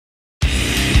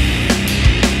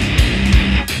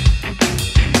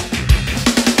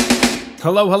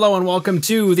Hello, hello, and welcome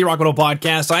to the Rock Metal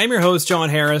Podcast. I am your host, John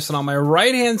Harris, and on my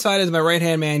right-hand side is my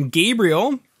right-hand man,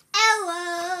 Gabriel.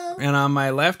 Hello. And on my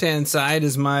left-hand side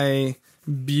is my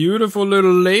beautiful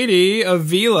little lady,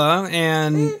 Avila.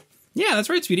 And yeah, that's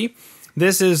right, sweetie.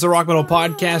 This is the Rock Metal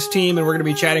Podcast team, and we're going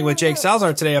to be chatting with Jake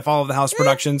Salazar today of All of the House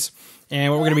Productions.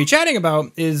 And what we're going to be chatting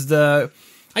about is the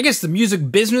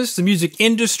music business, the music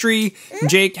industry.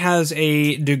 Jake has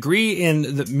a degree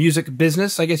in the music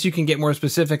business. I guess you can get more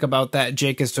specific about that,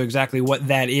 Jake, as to exactly what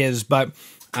that is. But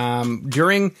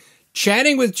during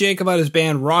chatting with Jake about his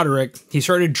band Roderick, he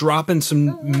started dropping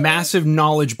some massive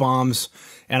knowledge bombs.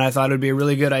 And I thought it would be a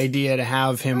really good idea to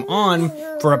have him on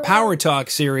for a Power Talk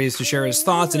series to share his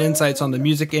thoughts and insights on the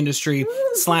music industry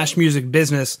 / music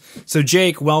business. So,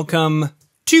 Jake, welcome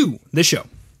to the show.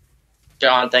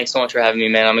 John, thanks so much for having me,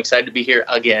 man. I'm excited to be here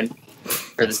again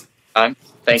for this time.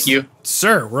 Thank you.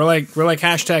 Sir, we're like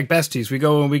hashtag besties. We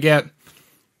go and we get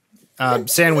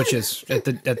sandwiches at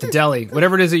the deli.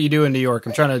 Whatever it is that you do in New York.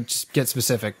 I'm trying to just get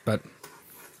specific, but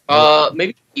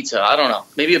maybe pizza. I don't know.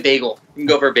 Maybe a bagel. You can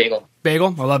go for a bagel.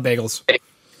 Bagel? I love bagels.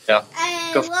 Yeah.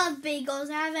 I love bagels.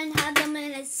 I haven't had them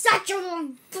in such a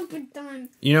long fucking time.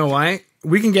 You know why?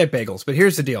 We can get bagels, but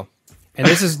here's the deal. And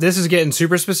this is getting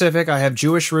super specific. I have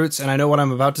Jewish roots, and I know what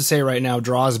I'm about to say right now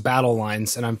draws battle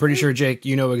lines. And I'm pretty sure, Jake,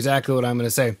 you know exactly what I'm going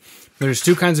to say. There's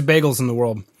two kinds of bagels in the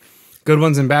world: good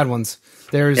ones and bad ones.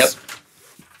 There's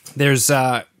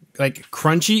like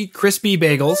crunchy, crispy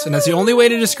bagels, and that's the only way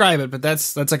to describe it. But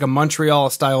that's like a Montreal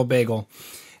style bagel.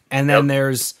 And then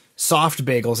there's soft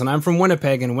bagels. And I'm from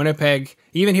Winnipeg, and Winnipeg,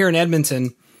 even here in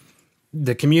Edmonton,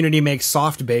 the community makes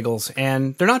soft bagels,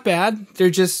 and they're not bad.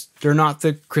 They're not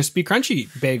the crispy, crunchy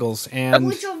bagels, and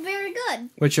which are very good.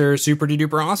 Which are super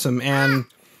duper awesome. And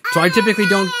so I typically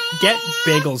don't get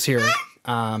bagels here,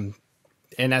 and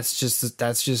that's just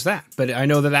that. But I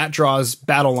know that draws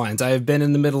battle lines. I have been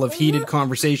in the middle of heated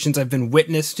conversations. I've been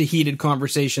witness to heated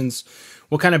conversations.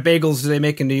 What kind of bagels do they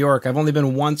make in New York? I've only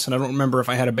been once, and I don't remember if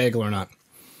I had a bagel or not.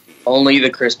 Only the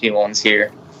crispy ones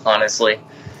here, honestly.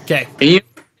 Okay.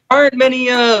 Aren't many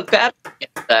battles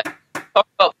against that. Talk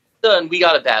about pizza and we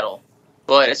got a battle.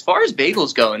 But as far as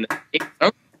bagels go,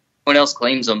 no one else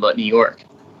claims them but New York.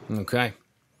 Okay.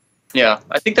 Yeah,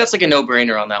 I think that's like a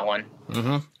no-brainer on that one.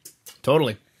 Mm-hmm.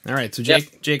 Totally. All right, so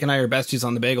Jake and I are besties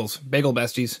on the bagels. Bagel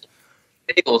besties.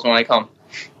 Bagels when I come.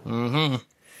 Mm-hmm.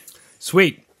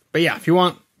 Sweet. But yeah, if you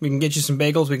want, we can get you some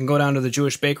bagels. We can go down to the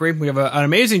Jewish bakery. We have an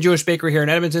amazing Jewish bakery here in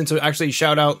Edmonton, so actually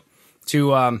shout out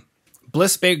to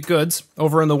Bliss Baked Goods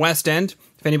over in the West End.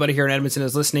 If anybody here in Edmonton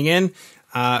is listening in,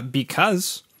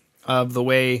 because of the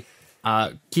way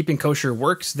Keeping Kosher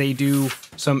works, they do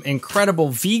some incredible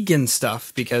vegan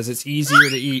stuff because it's easier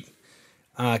to eat.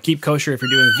 Keep kosher if you're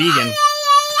doing vegan.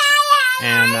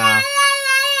 And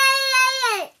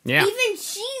yeah,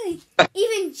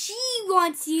 even she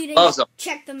wants you to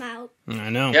check them out. I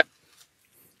know. Yep.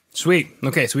 Sweet.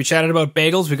 Okay, so we chatted about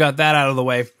bagels. We got that out of the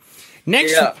way.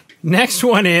 Next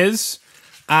one is,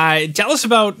 tell us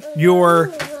about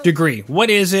your degree. What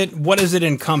is it? What does it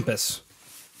encompass?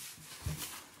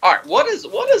 All right, what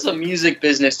does a music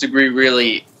business degree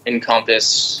really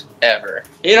encompass ever?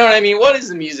 You know what I mean? What is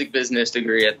the music business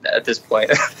degree at this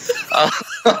point?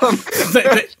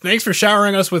 Thanks for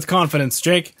showering us with confidence,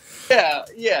 Jake. Yeah.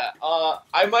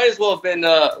 I might as well have been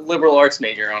a liberal arts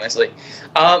major, honestly.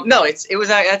 No,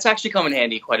 that's actually come in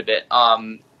handy quite a bit.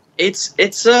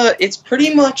 It's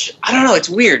pretty much, I don't know, it's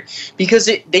weird because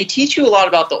they teach you a lot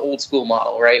about the old school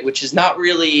model, right? Which is not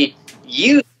really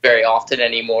used very often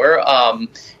anymore.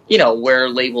 Where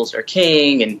labels are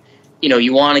king and,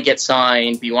 you want to get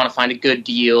signed, but you want to find a good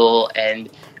deal and,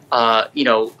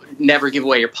 never give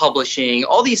away your publishing,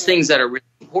 all these things that are really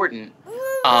important.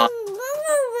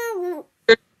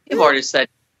 Artists that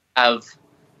have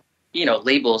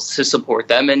labels to support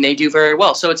them, and they do very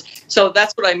well. So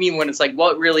that's what I mean when it's like,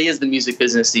 what really is the music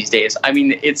business these days? I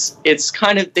mean, it's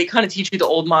they kind of teach you the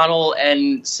old model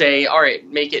and say, all right,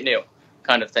 make it new,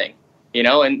 kind of thing,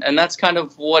 and that's kind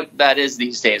of what that is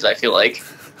these days. I feel like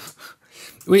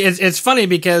it's funny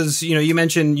because you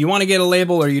mentioned you want to get a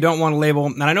label or you don't want a label,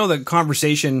 and I know the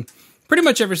conversation pretty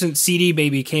much ever since CD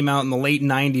Baby came out in the late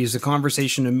 '90s, the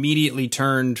conversation immediately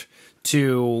turned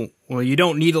to, well, you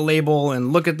don't need a label,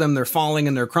 and look at them, they're falling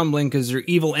and they're crumbling because they're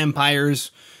evil empires.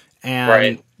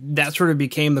 And that sort of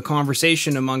became the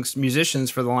conversation amongst musicians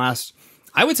for the last,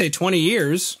 I would say, 20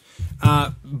 years.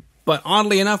 But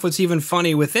oddly enough, what's even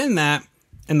funny within that,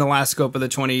 in the last scope of the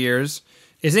 20 years,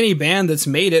 is any band that's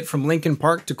made it from Linkin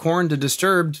Park to Korn to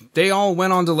Disturbed, they all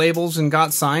went onto labels and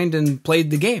got signed and played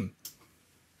the game.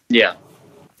 Yeah.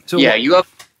 So yeah, you have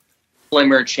a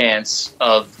slimmer chance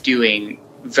of doing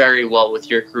very well with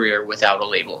your career without a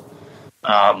label.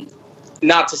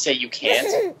 Not to say you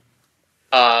can't,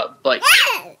 but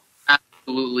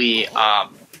absolutely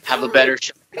have a better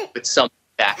shot with someone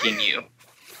backing you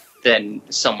than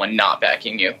someone not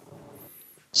backing you.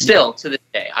 Still, to this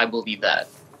day, I believe that.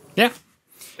 Yeah.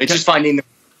 It's just finding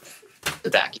the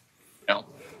backing, you know?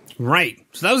 Right.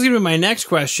 So that was going to be my next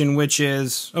question, which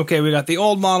is, okay, we got the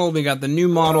old model, we got the new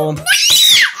model.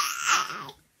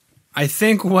 I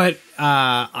think what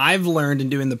I've learned in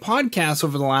doing the podcast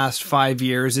over the last 5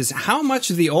 years is how much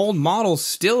of the old model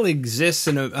still exists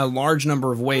in a large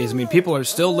number of ways. I mean, people are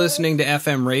still listening to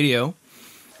FM radio.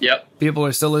 Yep. People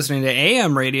are still listening to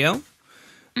AM radio.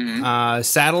 Mm-hmm.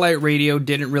 Satellite radio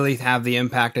didn't really have the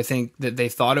impact I think that they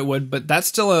thought it would, but that's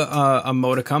still a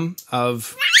modicum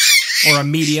of, or a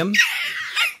medium.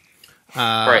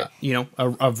 Right. You know,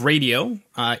 of radio.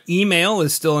 Email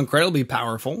is still incredibly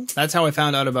powerful. That's how I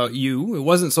found out about you. It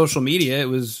wasn't social media. It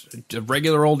was a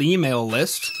regular old email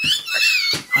list.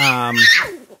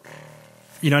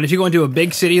 You know, and if you go into a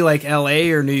big city like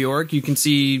LA or New York, you can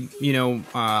see, you know,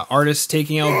 artists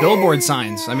taking out billboard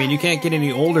signs. I mean, you can't get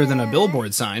any older than a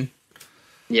billboard sign.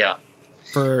 Yeah.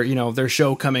 For, you know, their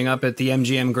show coming up at the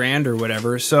MGM Grand or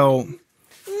whatever. So,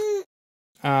 you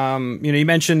know, you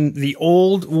mentioned the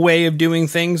old way of doing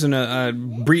things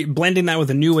and blending that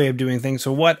with a new way of doing things.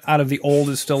 So what out of the old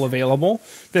is still available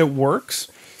that works?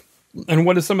 And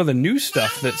what is some of the new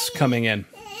stuff that's coming in?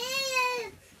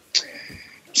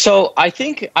 So I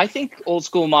think old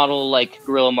school model like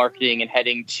guerrilla marketing and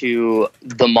heading to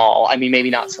the mall. I mean, maybe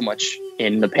not so much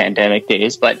in the pandemic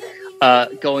days, but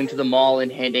going to the mall and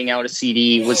handing out a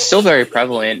CD was still very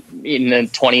prevalent in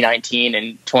 2019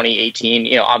 and 2018.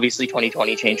 You know, obviously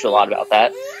 2020 changed a lot about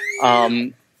that.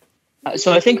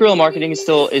 So I think guerrilla marketing is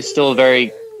still a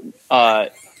very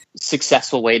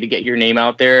successful way to get your name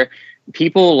out there.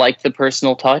 People like the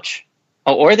personal touch.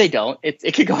 Oh, or they don't.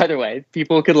 It could go either way.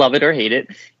 People could love it or hate it.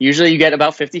 Usually you get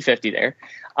about 50-50 there.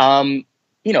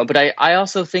 You know, but I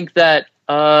also think that,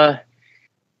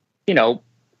 you know,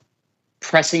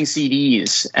 pressing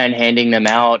CDs and handing them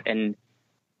out and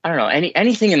I don't know,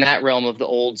 anything in that realm of the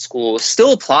old school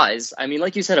still applies. I mean,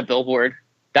 like you said, a billboard,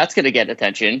 that's going to get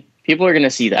attention. People are going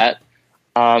to see that.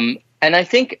 And I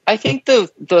think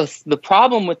the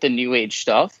problem with the new age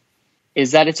stuff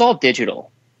is that it's all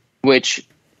digital, which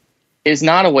is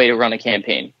not a way to run a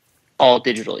campaign all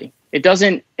digitally.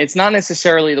 It's not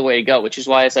necessarily the way to go, which is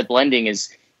why I said blending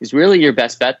is really your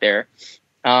best bet there.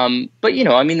 But you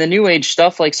know, I mean, the new age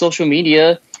stuff like social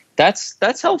media,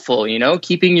 that's helpful, you know,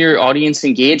 keeping your audience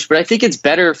engaged. But I think it's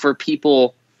better for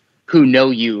people who know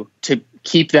you to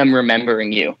keep them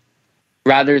remembering you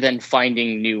rather than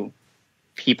finding new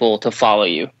people to follow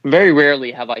you. Very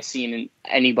rarely have I seen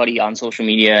anybody on social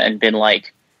media and been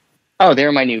like, oh,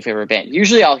 they're my new favorite band.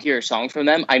 Usually I'll hear a song from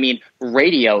them. I mean,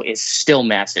 radio is still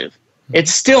massive.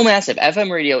 It's still massive.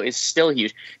 FM radio is still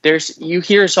huge. You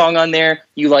hear a song on there,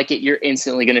 you like it, you're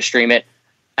instantly going to stream it.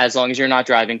 As long as you're not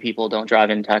driving, people don't drive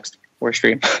and text or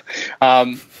stream.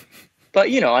 But,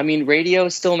 you know, I mean, radio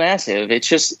is still massive. It's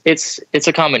just, it's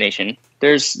a combination.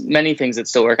 There's many things that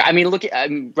still work. I mean, look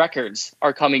at records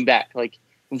are coming back. Like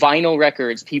vinyl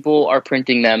records, people are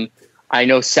printing them. I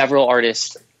know several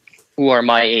artists who are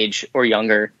my age or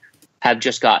younger have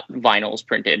just got vinyls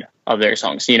printed of their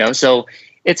songs, you know? So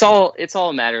it's all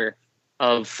a matter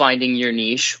of finding your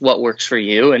niche, what works for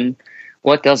you and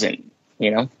what doesn't,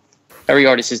 you know? Every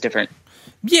artist is different.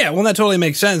 Yeah, well, that totally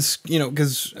makes sense, you know,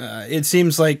 because it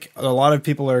seems like a lot of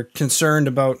people are concerned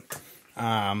about,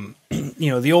 you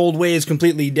know, the old way is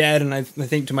completely dead. And I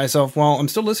think to myself, well, I'm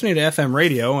still listening to FM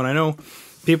radio and I know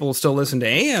people still listen to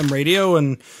AM radio,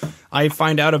 and I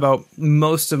find out about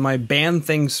most of my band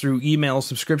things through email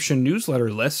subscription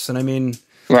newsletter lists. And I mean,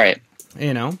 right.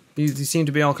 You know, these seem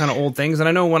to be all kind of old things. And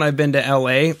I know when I've been to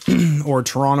LA or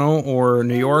Toronto or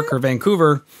New York or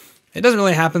Vancouver, it doesn't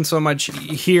really happen so much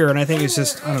here. And I think it's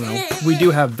just, I don't know, we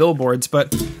do have billboards,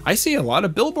 but I see a lot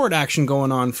of billboard action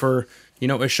going on for, you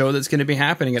know, a show that's going to be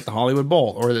happening at the Hollywood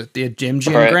Bowl or the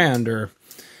MGM right. Grand or,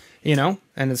 you know,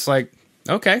 and it's like,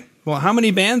 okay, well, how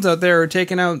many bands out there are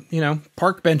taking out, you know,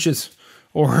 park benches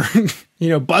or, you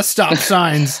know, bus stop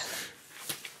signs?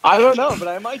 I don't know, but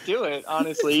I might do it,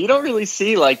 honestly. You don't really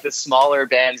see, like, the smaller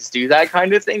bands do that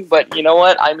kind of thing, but you know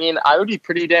what? I mean, I would be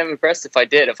pretty damn impressed if I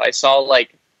did. If I saw,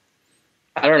 like,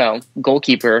 I don't know,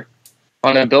 goalkeeper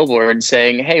on a billboard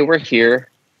saying, hey, we're here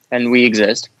and we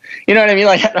exist. You know what I mean?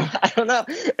 Like, I don't know.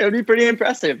 It would be pretty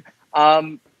impressive.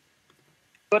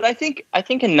 But I think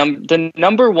the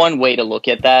number one way to look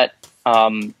at that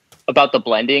about the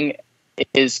blending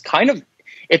is kind of,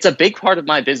 it's a big part of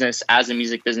my business as a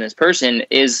music business person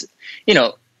is, you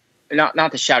know,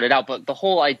 not to shout it out, but the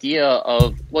whole idea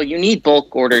of, well, you need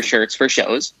bulk order shirts for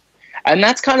shows. And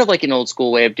that's kind of like an old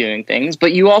school way of doing things.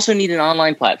 But you also need an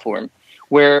online platform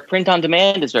where print on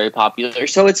demand is very popular.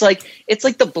 So it's like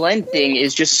the blend thing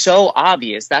is just so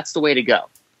obvious. That's the way to go.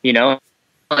 You know,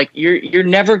 like you're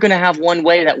never going to have one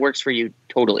way that works for you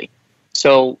totally.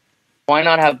 So why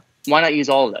not use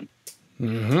all of them?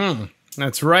 Mm-hmm.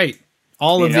 That's right.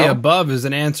 All of the above is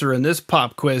an answer in this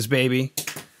pop quiz, baby.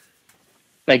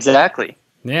 Exactly.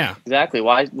 Yeah. Exactly.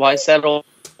 Why settle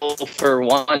for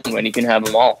one when you can have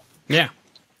them all? Yeah.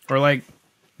 Or like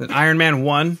an Iron Man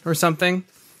 1 or something.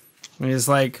 And he's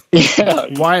like,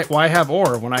 why have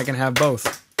or when I can have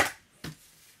both?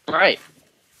 Right.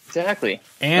 Exactly.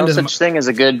 And no such thing as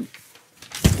a good...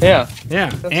 Yeah.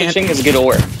 Yeah. No such thing as a good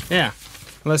or. Yeah.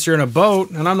 Unless you're in a boat,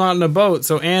 and I'm not in a boat,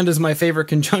 so and is my favorite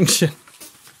conjunction.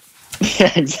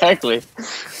 Yeah, exactly.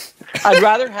 I'd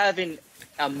rather have a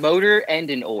motor and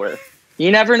an oar.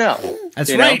 You never know.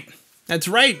 That's right. Know? That's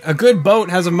right. A good boat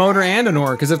has a motor and an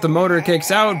oar, because if the motor kicks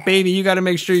out, baby, you got to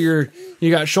make sure you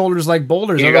got shoulders like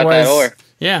boulders. Otherwise, got that oar.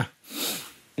 Yeah.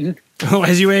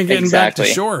 Otherwise, you ain't getting back to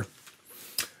shore.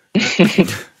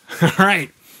 All right.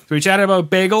 So we chatted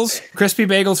about bagels, crispy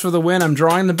bagels for the win. I'm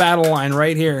drawing the battle line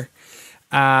right here.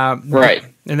 Right.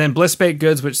 And then Bliss Baked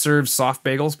Goods, which serves soft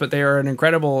bagels, but they are an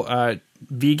incredible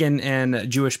vegan and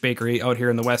Jewish bakery out here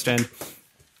in the West End.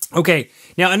 Okay,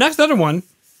 now another one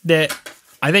that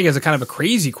I think is a kind of a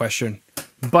crazy question,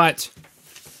 but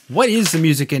what is the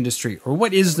music industry, or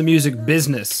what is the music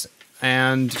business?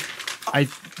 And I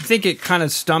think it kind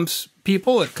of stumps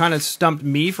people. It kind of stumped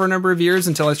me for a number of years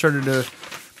until I started to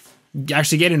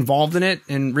actually get involved in it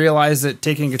and realize that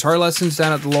taking guitar lessons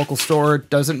down at the local store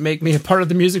doesn't make me a part of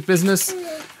the music business.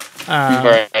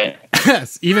 Right.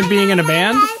 Even being in a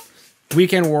band,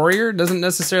 Weekend Warrior, doesn't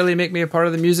necessarily make me a part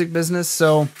of the music business.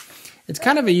 So it's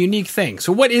kind of a unique thing.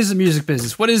 So what is the music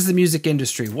business? What is the music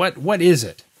industry? What is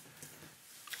it?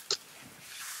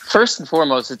 First and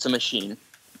foremost, it's a machine,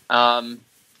 and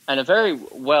a very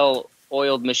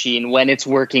well-oiled machine when it's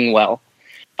working well.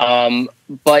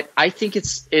 But I think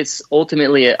it's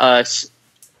ultimately a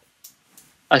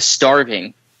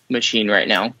starving machine right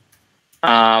now,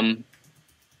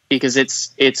 because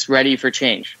it's ready for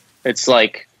change. It's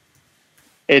like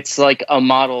a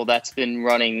model that's been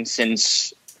running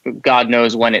since God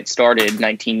knows when it started,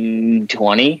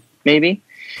 1920 maybe.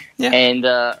 Yeah. And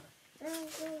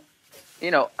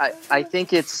I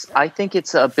think it's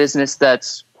a business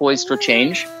that's poised for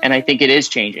change, and I think it is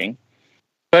changing.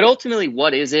 But ultimately,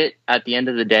 what is it at the end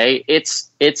of the day? It's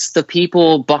the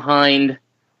people behind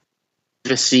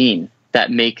the scene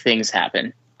that make things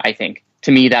happen, I think.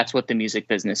 To me, that's what the music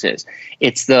business is.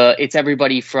 It's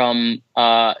everybody from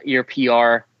your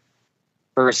PR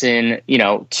person,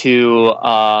 to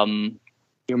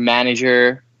your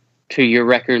manager, to your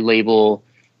record label,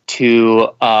 to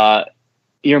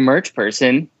your merch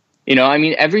person.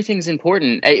 Everything's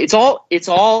important. It's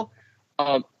all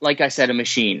like I said, a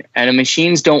machine, and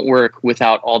machines don't work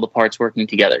without all the parts working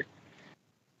together.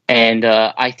 And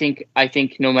I think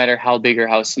no matter how big or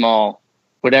how small,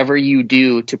 whatever you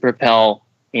do to propel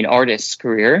an artist's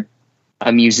career,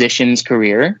 a musician's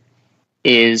career,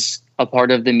 is a part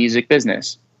of the music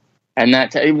business. And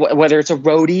that, whether it's a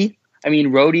roadie,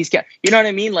 roadies, you know what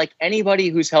I mean? Like anybody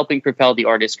who's helping propel the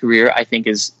artist's career, I think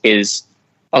is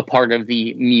a part of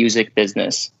the music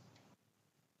business.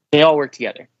 They all work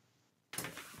together.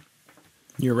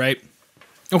 You're right.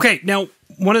 Okay, now,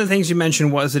 one of the things you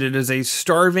mentioned was that it is a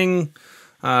starving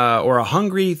or a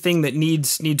hungry thing that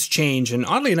needs change. And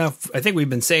oddly enough, I think we've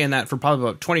been saying that for probably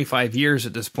about 25 years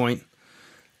at this point.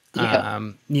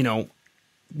 Yeah.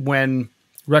 When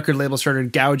record labels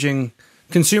started gouging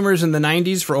consumers in the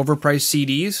 90s for overpriced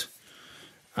CDs,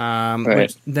 right.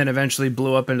 Which then eventually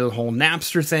blew up into the whole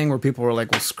Napster thing where people were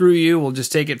like, well, screw you, we'll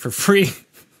just take it for free.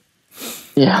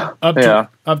 Yeah. Up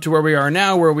to where we are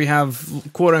now, where we have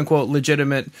quote unquote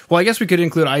legitimate. Well, I guess we could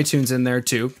include iTunes in there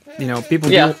too. People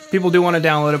do want to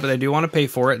download it, but they do want to pay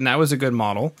for it, and that was a good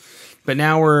model. But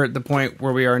now we're at the point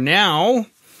where we are now,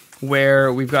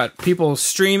 where we've got people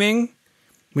streaming.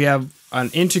 We have an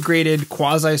integrated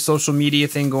quasi social media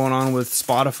thing going on with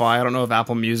Spotify. I don't know if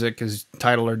Apple Music and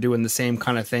Tidal are doing the same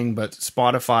kind of thing, but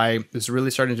Spotify is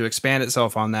really starting to expand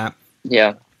itself on that.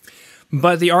 Yeah.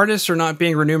 But the artists are not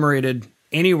being remunerated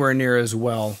anywhere near as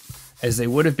well as they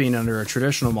would have been under a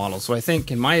traditional model. So I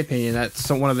think, in my opinion, that's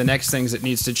one of the next things that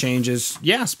needs to change is,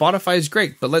 yeah, Spotify is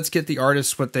great, but let's get the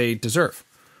artists what they deserve.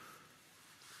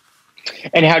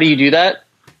 And how do you do that?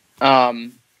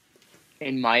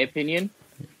 In my opinion.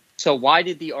 So why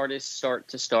did the artists start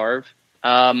to starve?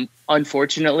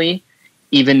 Unfortunately,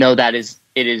 even though that is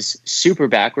it is super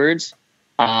backwards.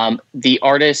 The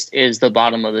artist is the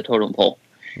bottom of the totem pole.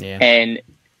 Yeah. And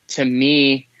to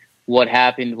me, what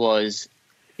happened was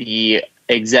the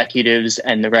executives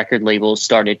and the record labels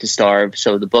started to starve.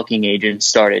 So the booking agents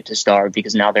started to starve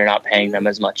because now they're not paying them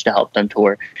as much to help them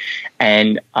tour.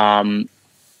 And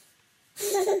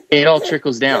it all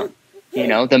trickles down. You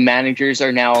know, the managers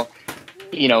are now,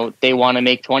 you know, they want to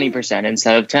make 20%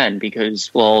 instead of 10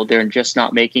 because, well, they're just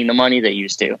not making the money they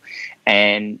used to.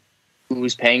 And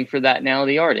who's paying for that now?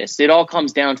 The artist. It all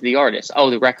comes down to the artist. Oh,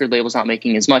 the record label's not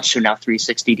making as much, so now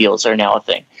 360 deals are now a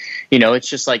thing. You know, it's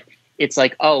just like,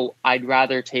 oh, I'd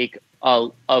rather take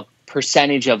a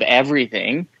percentage of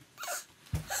everything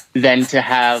than to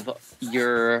have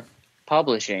your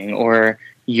publishing or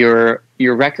your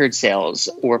record sales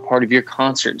or part of your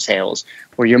concert sales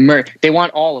or your merch. They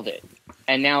want all of it.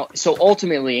 And now, so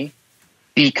ultimately,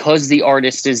 because the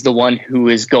artist is the one who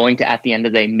is going to, at the end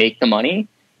of the day, make the money,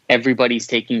 everybody's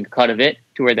taking a cut of it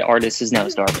to where the artist is now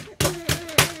starving.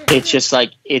 It's just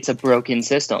like, it's a broken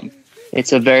system.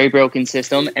 It's a very broken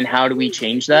system. And how do we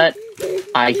change that?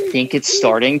 I think it's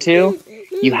starting to.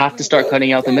 You have to start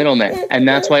cutting out the middlemen. And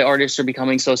that's why artists are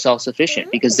becoming so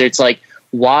self-sufficient, because it's like,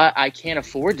 why I can't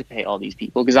afford to pay all these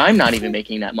people because I'm not even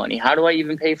making that money. How do I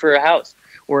even pay for a house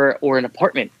or an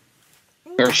apartment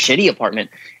or a shitty apartment?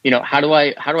 You know, how do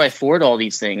I afford all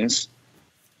these things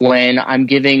when I'm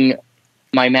giving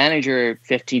my manager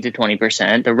 15 to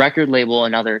 20%, the record label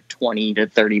another 20 to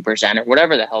 30% or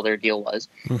whatever the hell their deal was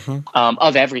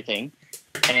of everything.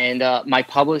 And my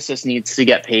publicist needs to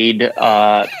get paid,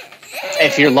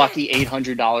 if you're lucky,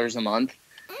 $800 a month.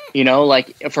 You know,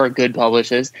 like for a good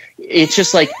publicist, it's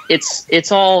just like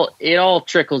it all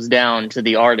trickles down to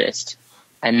the artist,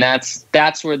 and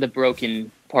that's where the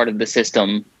broken part of the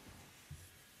system,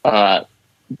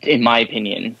 in my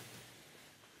opinion,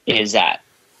 is at.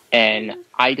 And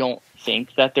I don't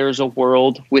think that there's a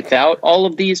world without all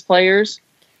of these players,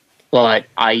 but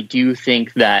I do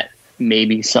think that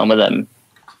maybe some of them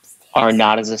are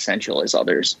not as essential as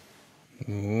others.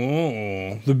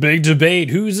 Oh, the big debate.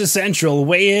 Who's essential?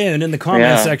 Weigh in the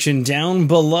comment section down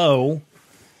below.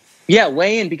 Yeah,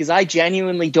 weigh in, because I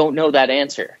genuinely don't know that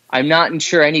answer. I'm not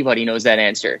sure anybody knows that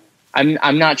answer.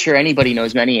 I'm not sure anybody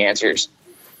knows many answers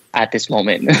at this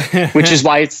moment, which is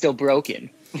why it's still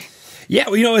broken. Yeah,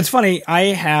 well, you know, it's funny. I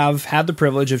have had the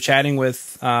privilege of chatting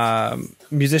with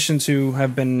musicians who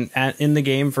have been in the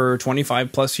game for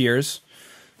 25 plus years.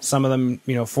 Some of them,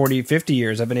 you know, 40, 50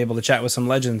 years. I've been able to chat with some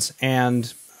legends.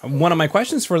 And one of my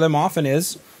questions for them often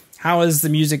is, how has the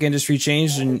music industry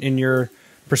changed in your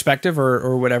perspective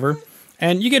or whatever?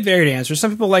 And you get varied answers. Some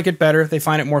people like it better. They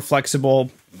find it more flexible.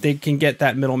 They can get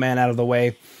that middleman out of the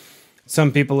way.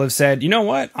 Some people have said, you know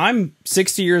what? I'm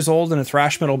 60 years old in a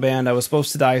thrash metal band. I was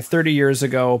supposed to die 30 years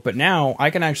ago, but now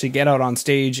I can actually get out on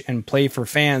stage and play for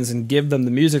fans and give them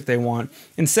the music they want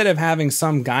instead of having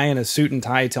some guy in a suit and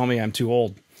tie tell me I'm too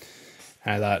old.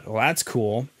 And I thought, well, that's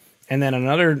cool. And then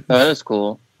that is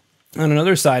cool. On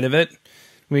another side of it,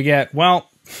 we get, well,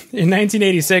 in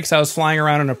 1986, I was flying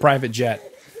around in a private jet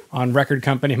on record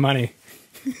company money.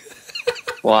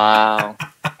 Wow.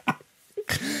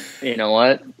 You know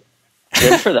what?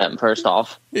 Good for them, first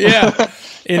off. Yeah.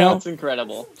 You know, that's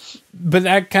incredible. But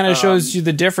that kind of shows you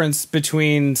the difference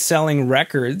between selling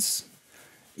records,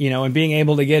 you know, and being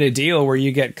able to get a deal where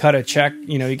you get cut a check,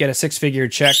 you know, you get a 6-figure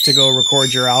check to go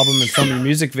record your album and film your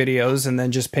music videos and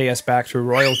then just pay us back through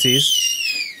royalties.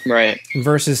 Right.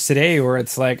 Versus today where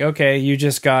it's like, okay, you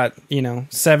just got, you know,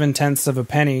 7/10 of a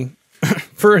penny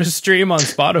for a stream on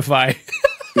Spotify.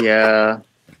 Yeah.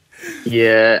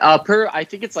 Yeah. I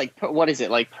think it's like, what is it?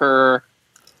 Like per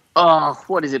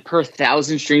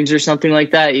 1,000 streams or something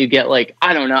like that? You get like,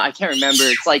 I don't know. I can't remember.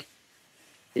 It's like,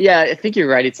 yeah, I think you're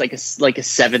right. It's like a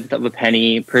 1/7 of a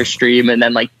penny per stream, and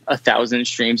then like 1,000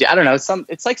 streams. Yeah, I don't know.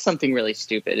 It's like something really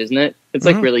stupid, isn't it? It's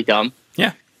like really dumb.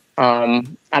 Yeah. I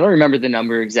don't remember the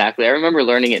number exactly. I remember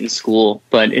learning it in school,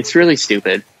 but it's really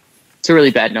stupid. It's a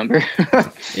really bad number.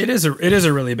 It is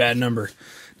a really bad number.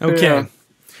 Okay. Yeah.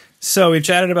 So we've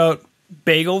chatted about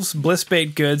bagels, Bliss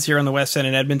Baked Goods here on the West End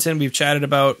in Edmonton. We've chatted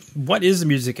about what is the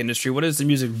music industry, what is the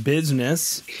music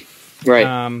business,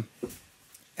 right?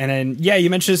 And then, yeah, you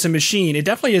mentioned it's a machine. It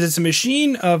definitely is. It's a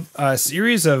machine of a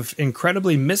series of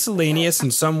incredibly miscellaneous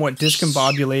and somewhat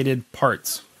discombobulated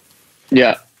parts.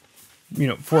 Yeah. You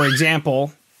know, for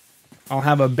example, I'll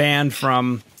have a band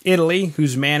from Italy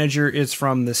whose manager is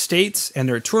from the States and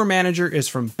their tour manager is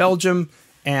from Belgium,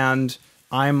 and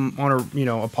I'm on a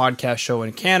podcast show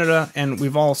in Canada, and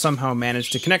we've all somehow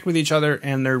managed to connect with each other,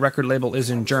 and their record label is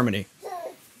in Germany.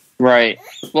 Right.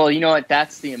 Well, you know what?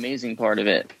 That's the amazing part of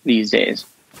it these days.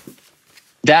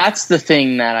 That's the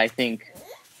thing that I think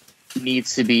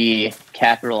needs to be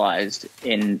capitalized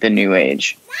in the new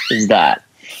age. Is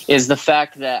the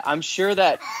fact that I'm sure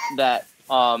that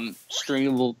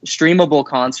streamable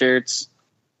concerts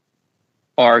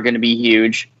are going to be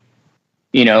huge,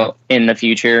 in the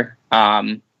future.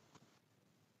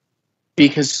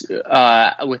 Because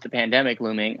with the pandemic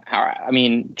looming,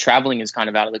 traveling is kind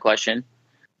of out of the question.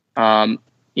 So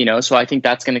I think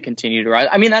that's going to continue to rise.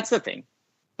 I mean, that's the thing.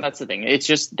 It's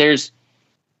just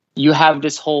you have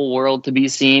this whole world to be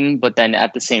seen, but then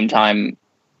at the same time,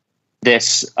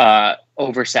 this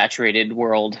oversaturated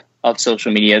world of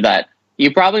social media that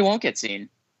you probably won't get seen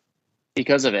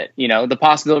because of it. The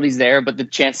possibility's there, but the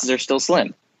chances are still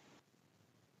slim.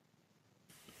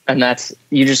 And that's,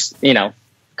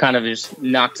 kind of just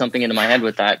knocked something into my head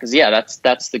with that. Cause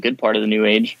that's the good part of the new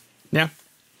age. Yeah.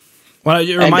 Well,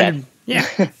 it reminded, yeah.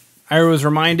 I was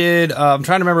reminded, I'm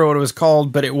trying to remember what it was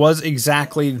called, but it was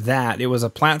exactly that. It was a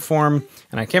platform,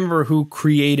 and I can't remember who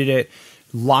created it,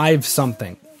 Live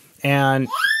something. And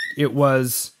it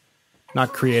was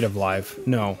not Creative Live.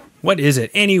 No. What is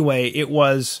it? Anyway, it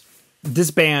was,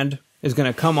 this band is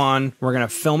going to come on, we're going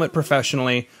to film it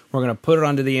professionally, we're going to put it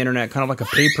onto the internet, kind of like a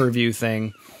pay-per-view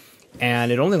thing.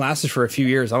 And it only lasted for a few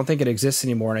years. I don't think it exists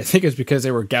anymore. And I think it's because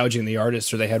they were gouging the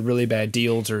artists or they had really bad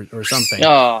deals or something.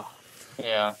 Oh,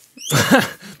 yeah.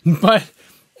 But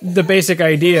the basic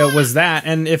idea was that,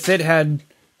 and if it had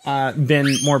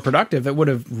been more productive, it would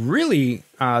have really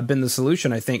been the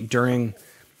solution, I think, during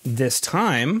this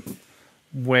time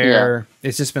where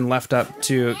it's just been left up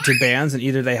to bands, and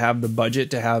either they have the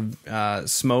budget to have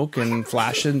smoke and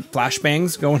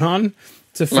flashbangs going on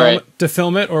to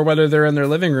film it, or whether they're in their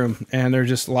living room and they're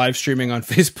just live streaming on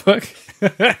Facebook.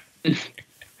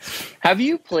 Have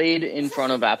you played in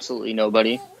front of absolutely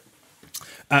nobody?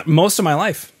 Most of my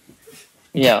life.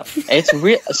 Yeah, it's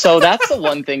real. So that's the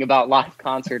one thing about live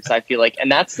concerts, I feel like,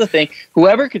 and that's the thing.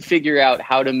 Whoever could figure out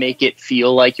how to make it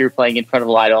feel like you're playing in front of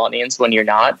a live audience when you're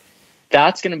not,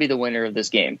 that's going to be the winner of this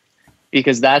game,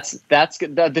 because that's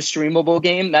the streamable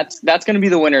game. That's going to be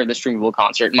the winner of the streamable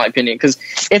concert, in my opinion, because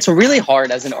it's really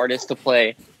hard as an artist to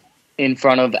play in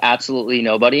front of absolutely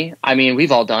nobody. I mean,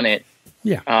 we've all done it.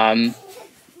 Yeah.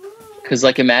 Because,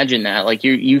 imagine that.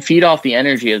 You feed off the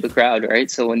energy of the crowd, right?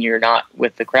 So when you're not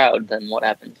with the crowd, then what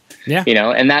happens? Yeah.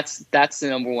 And that's the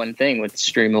number one thing with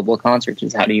streamable concerts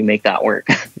is how do you make that work?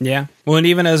 Yeah. Well, and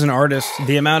even as an artist,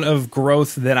 the amount of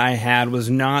growth that I had was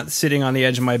not sitting on the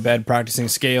edge of my bed practicing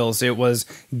scales. It was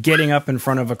getting up in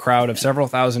front of a crowd of several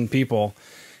thousand people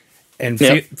and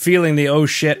feeling the oh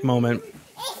shit moment.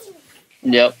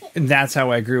 Yep. And that's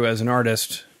how I grew as an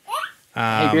artist.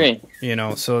 I agree.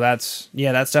 So that's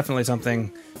definitely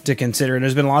something to consider. And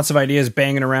there's been lots of ideas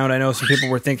banging around. I know some people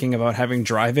were thinking about having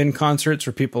drive-in concerts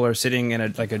where people are sitting in a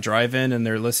drive-in and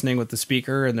they're listening with the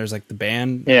speaker and there's the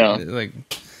band. Yeah.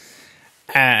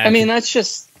 I mean, that's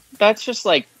just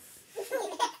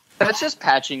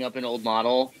patching up an old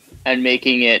model and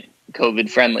making it COVID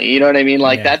friendly. You know what I mean?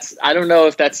 I don't know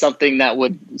if that's something that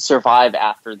would survive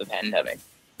after the pandemic.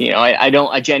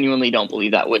 I genuinely don't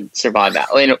believe that would survive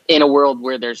in a world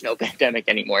where there's no pandemic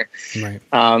anymore. Right.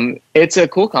 It's a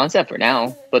cool concept for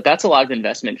now, but that's a lot of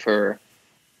investment for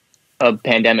a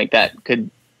pandemic that could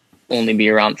only be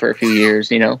around for a few years,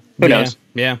 Who knows?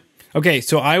 Yeah. Okay,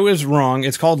 so I was wrong.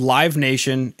 It's called Live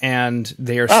Nation, and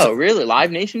they are... Oh, really?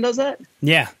 Live Nation does that?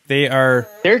 Yeah, they are...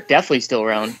 They're definitely still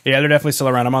around. Yeah, they're definitely still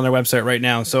around. I'm on their website right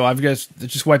now, so I've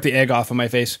just wiped the egg off of my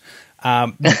face.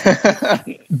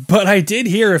 But I did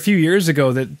hear a few years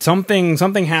ago that something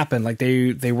happened.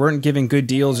 They weren't giving good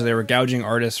deals, or they were gouging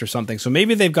artists or something. So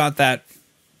maybe they've got that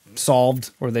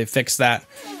solved, or they fixed that.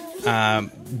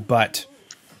 But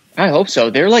I hope so.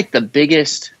 They're the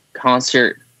biggest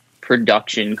concert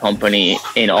production company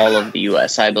in all of the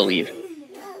U.S., I believe.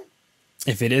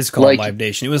 If it is called Live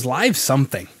Nation, it was Live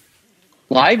something.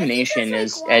 Live Nation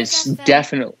is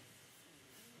definitely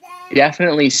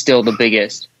still the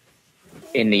biggest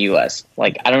in the US. I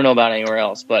don't know about anywhere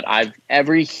else, but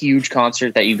every huge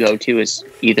concert that you go to is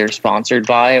either sponsored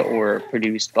by or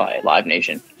produced by Live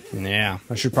Nation. Yeah,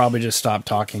 I should probably just stop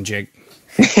talking, Jake.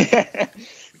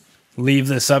 Leave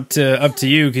this up to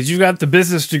you, because you've got the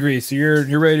business degree, so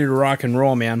you're ready to rock and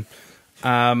roll, man.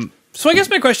 So I guess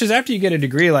my question is, after you get a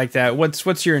degree like that,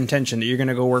 what's your intention? That you're going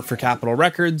to go work for Capitol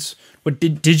Records? What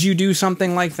did you do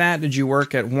something like that? Did you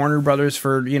work at Warner Brothers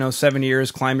for 7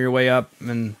 years, climb your way up,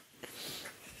 and...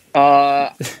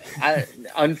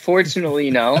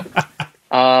 Unfortunately, no.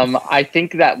 I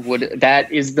think that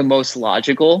is the most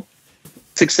logical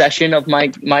succession of my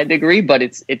degree, but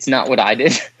it's not what I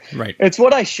did. Right. It's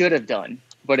what I should have done,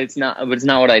 but it's not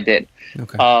what I did.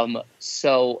 Okay.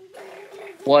 So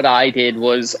what I did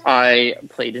was I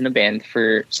played in a band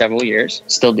for several years,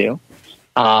 still do.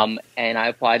 And I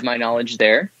applied my knowledge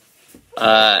there.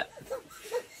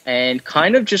 And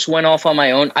kind of just went off on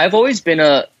my own. I've always been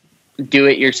a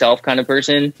do-it-yourself kind of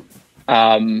person.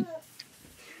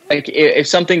 Like if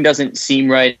something doesn't seem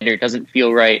right or doesn't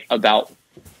feel right about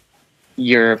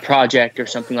your project or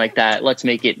something like that, let's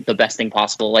make it the best thing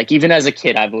possible. Like even as a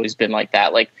kid, I've always been like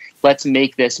that. Like, let's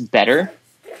make this better.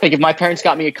 Like if my parents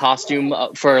got me a costume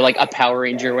for like a Power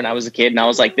Ranger when I was a kid and I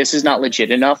was like, this is not legit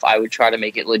enough, I would try to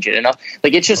make it legit enough.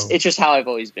 Like it's just how I've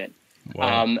always been.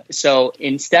 Wow. So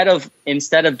instead of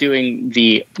doing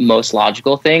the most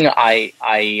logical thing, I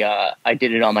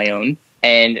did it on my own.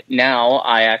 And now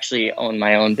I actually own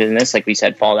my own business, like we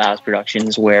said, Fall House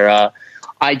Productions, where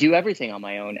I do everything on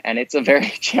my own, and it's a very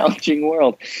challenging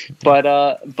world, but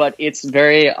it's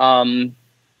very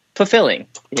fulfilling.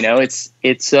 You know,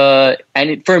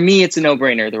 for me, it's a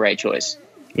no-brainer, the right choice.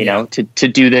 You know, to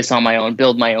do this on my own,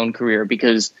 build my own career,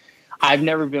 because I've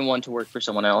never been one to work for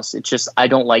someone else. It's just I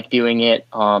don't like doing it.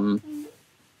 I'm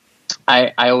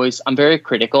very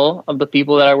critical of the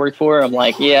people that I work for. I'm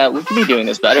like, yeah, we could be doing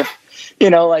this better. You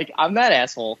know, like I'm that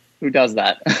asshole who does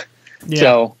that.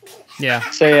 Yeah.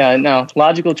 So yeah, no,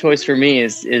 logical choice for me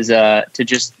is to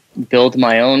just build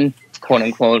my own quote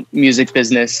unquote music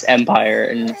business empire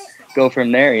and go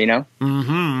from there, you know?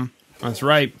 Mm-hmm. That's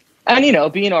right. And, you know,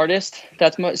 be an artist.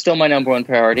 That's still my number one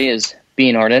priority is be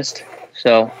an artist.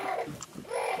 So.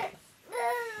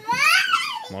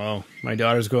 Wow. My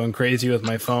daughter's going crazy with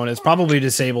my phone. It's probably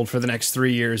disabled for the next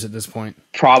 3 years at this point.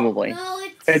 Probably. No,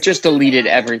 it just deleted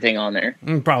everything on there.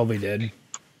 Probably did.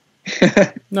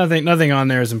 Nothing on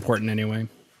there is important anyway.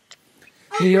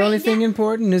 The only thing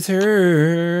important is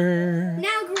her.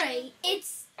 Now, great.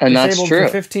 And that's disabled true.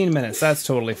 for 15 minutes. That's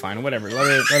totally fine. Whatever. Let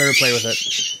her play with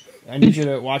it. I need you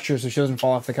to watch her so she doesn't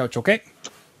fall off the couch, okay?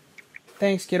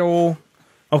 Thanks, kiddo.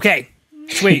 Okay.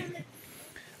 Sweet.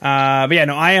 But yeah,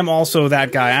 no, I am also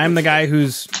that guy. I'm the guy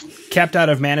who's kept out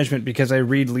of management because I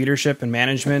read leadership and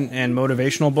management and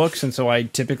motivational books, and so I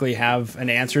typically have an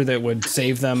answer that would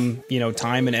save them, you know,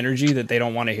 time and energy that they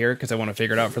don't want to hear because they want to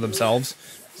figure it out for themselves.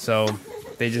 So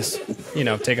they just, you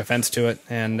know, take offense to it,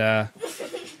 and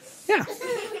yeah.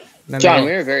 John,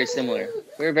 we are very similar.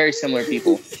 We're very similar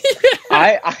people.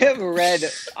 I have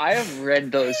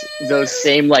read those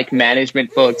same like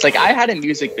management books. Like I had a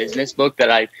music business book that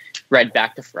I read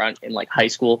back to front in like high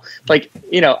school. Like,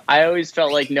 you know, I always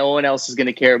felt like no one else is going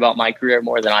to care about my career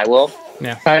more than I will.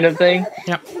 Yeah. Kind of thing.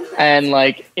 Yep. And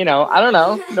like, you know, I don't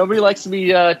know. Nobody likes to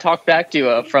be talked back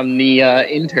to from the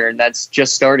intern that's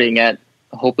just starting at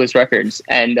Hopeless Records.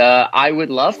 And I would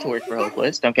love to work for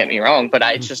Hopeless. Don't get me wrong, but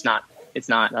it's just not. It's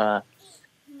not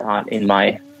in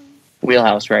my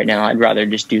wheelhouse right now. I'd rather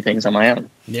just do things on my own.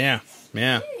 Yeah.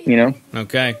 Yeah. You know.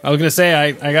 Okay. I was gonna say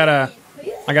I got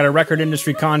a record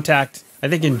industry contact. I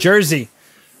think in Jersey.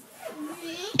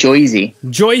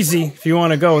 Joyzy, if you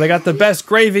want to go. They got the best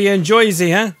gravy in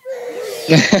Jersey, huh?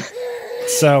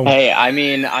 So hey, I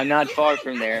mean, I'm not far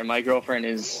from there. My girlfriend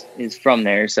is from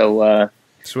there, so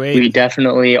sweet. We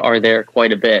definitely are there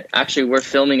quite a bit. Actually, we're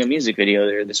filming a music video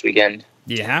there this weekend.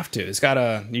 You have to. It's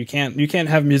got you can't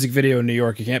have a music video in New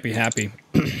York. You can't be happy.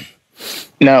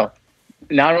 No,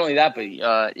 not only that,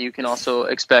 but you can also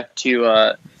expect to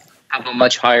have a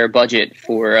much higher budget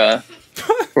for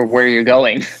where you're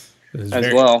going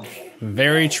as well.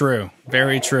 Very true.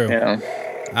 Very true.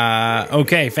 Yeah.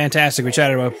 Okay, fantastic. We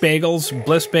chatted about bagels,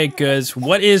 Bliss Baked Goods,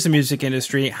 what is the music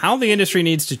industry, how the industry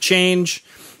needs to change,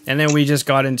 and then we just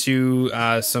got into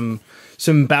some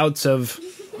bouts of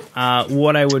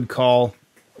what I would call,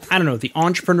 I don't know, the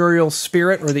entrepreneurial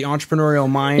spirit or the entrepreneurial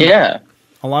mind. Yeah.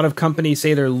 A lot of companies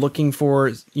say they're looking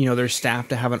for, you know, their staff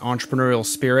to have an entrepreneurial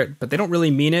spirit, but they don't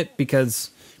really mean it because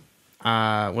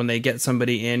when they get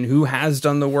somebody in who has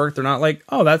done the work, they're not like,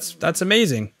 oh, that's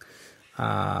amazing.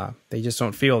 They just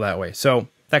don't feel that way. So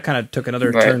that kind of took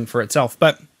another turn for itself.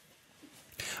 But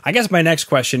I guess my next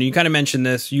question, you kind of mentioned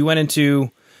this. You went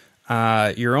into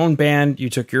your own band. You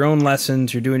took your own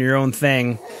lessons. You're doing your own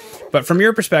thing. But from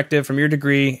your perspective, from your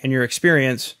degree and your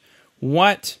experience,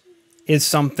 what is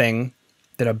something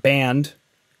that a band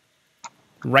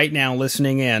right now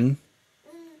listening in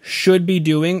should be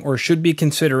doing or should be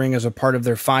considering as a part of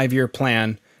their 5-year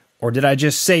plan? Or did I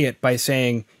just say it by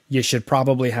saying you should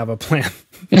probably have a plan?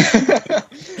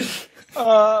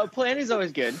 Plan is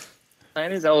always good.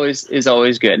 Plan is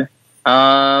always good.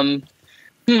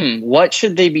 What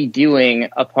should they be doing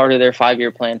a part of their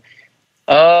 5-year plan?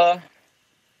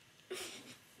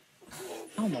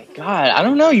 Oh my God, I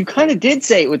don't know. You kind of did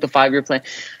say it with the 5-year plan.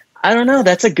 I don't know.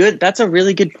 That's a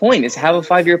really good point, is have a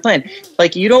 5-year plan.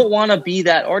 Like, you don't want to be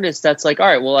that artist that's like, all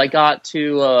right, well, I got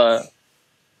to,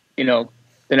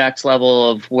 the next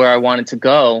level of where I wanted to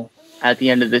go at the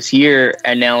end of this year.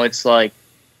 And now it's like,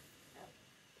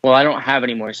 well, I don't have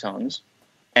any more songs.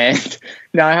 And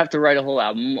now I have to write a whole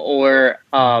album, or,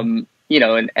 and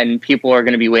people are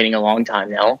going to be waiting a long time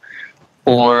now.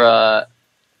 Or,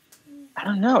 I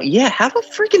don't know. Yeah, have a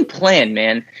freaking plan,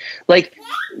 man. Like,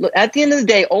 at the end of the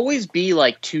day, always be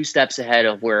like 2 steps ahead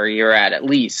of where you're at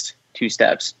least 2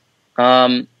 steps.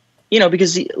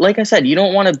 Because like I said, you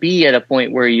don't want to be at a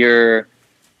point where you're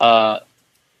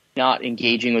not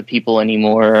engaging with people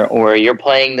anymore, or you're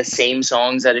playing the same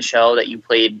songs at a show that you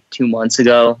played 2 months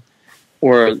ago,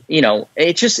 or,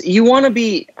 it's just, you want to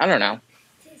be, I don't know,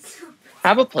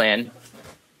 have a plan,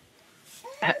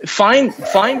 find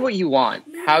what you want,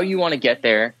 how you want to get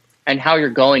there, and how you're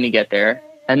going to get there.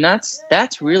 And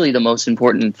that's really the most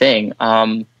important thing.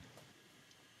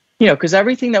 Because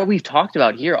everything that we've talked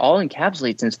about here all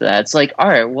encapsulates into that. It's like, all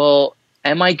right, well,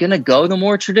 am I going to go the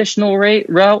more traditional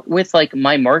route with like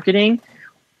my marketing?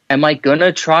 Am I going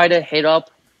to try to hit up,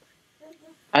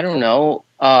 I don't know,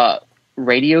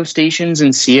 radio stations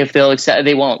and see if they'll accept?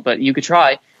 They won't, but you could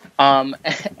try, and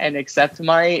accept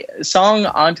my song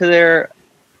onto their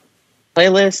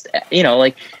playlist.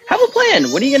 Like, have a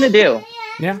plan. What are you going to do?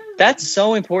 Yeah. That's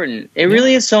so important. It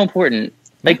really is so important.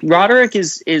 Like, Roderick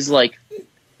is like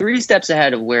 3 steps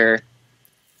ahead of where,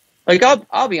 like,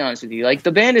 I'll be honest with you, like,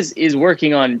 the band is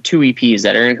working on 2 EPs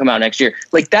that are going to come out next year.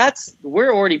 Like,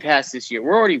 we're already past this year.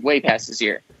 We're already way past this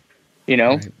year.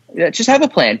 Right. Just have a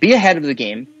plan. Be ahead of the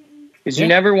game, because you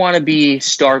never want to be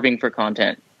starving for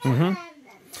content. Mm-hmm.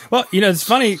 Well, it's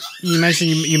funny you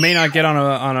mentioned you may not get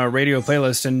on a radio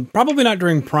playlist, and probably not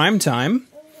during prime time.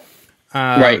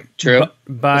 Right. True.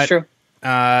 But true.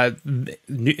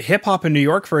 Hip hop in New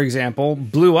York, for example,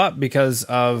 blew up because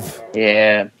of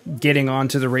getting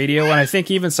onto the radio, and I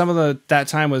think even some of that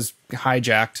time was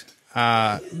hijacked.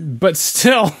 But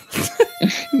still,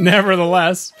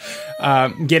 nevertheless,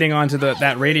 getting onto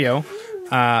that radio.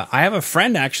 I have a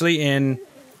friend actually in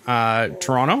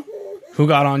Toronto who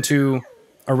got onto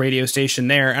a radio station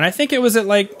there, and I think it was at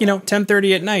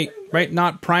 10:30 at night, right?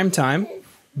 Not prime time,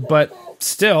 but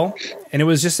still, and it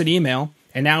was just an email,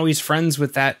 and now he's friends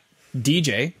with that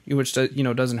DJ, which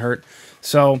doesn't hurt.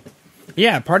 So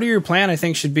yeah, part of your plan, I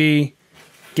think, should be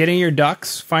getting your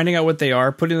ducks, finding out what they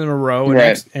are, putting them in a row,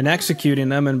 and executing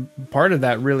them. And part of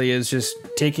that really is just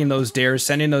taking those dares,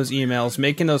 sending those emails,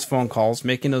 making those phone calls,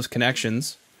 making those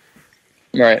connections.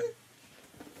 Right.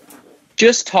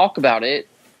 Just talk about it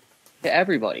to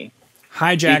everybody.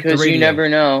 Hijack because the radio. You never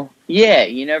know. Yeah,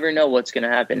 you never know what's going to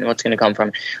happen, what's going to come from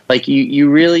it. Like, you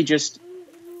really just,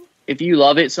 if you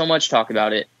love it so much, talk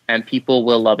about it, and people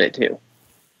will love it too.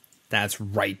 That's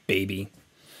right, baby.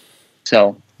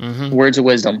 So, words of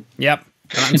wisdom. Yep.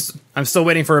 I'm still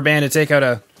waiting for a band to take out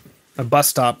a bus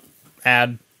stop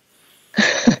ad.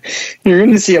 You're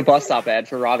going to see a bus stop ad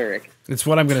for Roderick. It's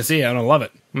what I'm going to see. I'm going to love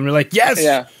it. I'm going to be like,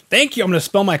 yes, thank you. I'm going to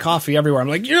spill my coffee everywhere. I'm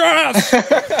like,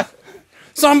 yes,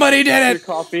 somebody did it. Your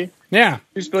coffee. Yeah.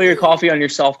 You spill your coffee on your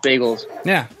soft bagels.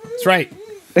 Yeah, that's right.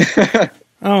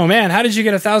 Oh, man. How did you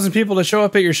get 1,000 people to show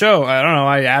up at your show? I don't know.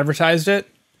 I advertised it.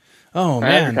 Oh,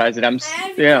 man. I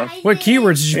advertised it. What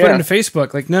keywords did you put into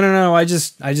Facebook? Like, no. I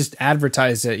just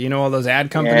advertised it. All those ad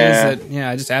companies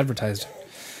I just advertised it.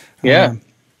 Yeah.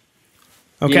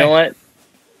 Okay. You know what?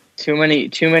 Too many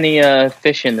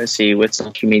fish in the sea with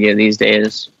social media these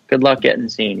days. Good luck getting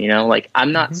seen, Like,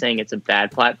 I'm not saying it's a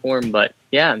bad platform, but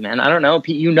yeah, man, I don't know.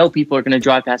 People are going to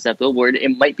drive past that billboard.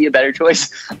 It might be a better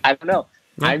choice. I don't know.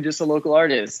 Yeah. I'm just a local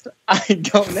artist. I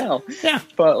don't know. Yeah.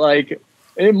 But, like,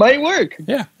 it might work.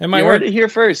 Yeah, it might work. You heard it here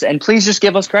first, and please just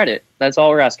give us credit. That's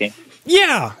all we're asking.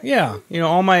 Yeah.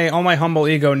 All my humble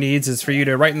ego needs is for you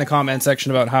to write in the comment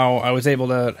section about how I was able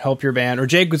to help your band, or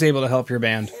Jake was able to help your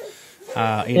band.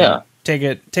 Take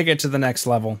it to the next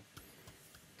level.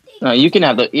 No, you can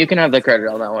have the credit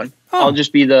on that one. Oh. I'll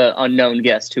just be the unknown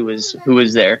guest who was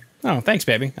there. Oh, thanks,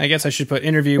 baby. I guess I should put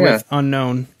interview with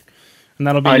unknown, and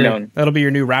that'll be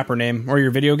your new rapper name, or your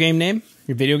video game name,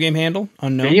 your video game handle,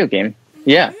 unknown. Video game,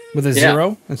 yeah, with a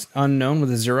zero. It's unknown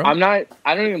with a zero. I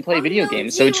don't even play video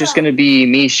games, so it's just going to be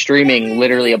me streaming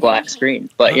literally a black screen.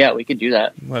 But yeah, we could do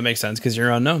that. Well, that makes sense because you're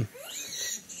unknown.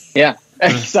 Yeah.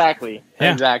 Exactly.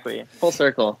 Yeah. Exactly. Full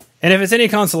circle. And if it's any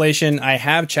consolation, I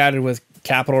have chatted with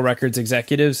Capitol Records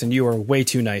executives, and you are way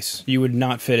too nice. You would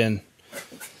not fit in.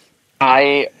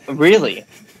 I really.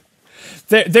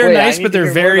 They're nice, but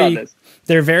they're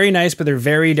They're very nice, but they're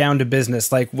very down to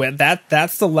business. Like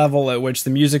that's the level at which the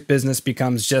music business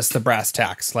becomes just the brass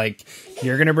tacks. Like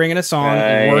you're going to bring in a song,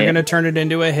 we're going to turn it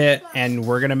into a hit, and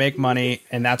we're going to make money.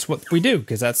 And that's what we do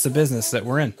because that's the business that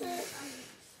we're in.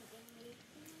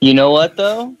 You know what,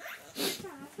 though?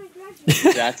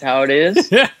 That's how it is.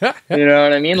 You know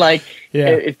what I mean? Like,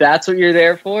 if that's what you're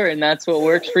there for and that's what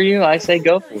works for you, I say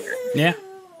go for it. Yeah.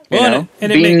 Well,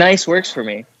 being nice works for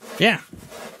me. Yeah.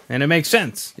 And it makes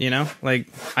sense, you know? Like,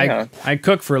 I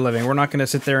cook for a living. We're not going to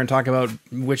sit there and talk about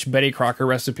which Betty Crocker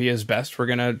recipe is best. We're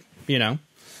going to, you know.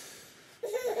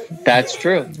 That's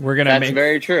true. That's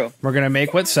very true. We're going to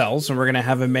make what sells, and we're going to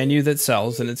have a menu that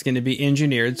sells, and it's going to be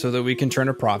engineered so that we can turn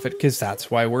a profit, because that's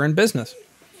why we're in business.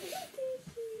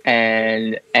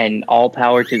 And all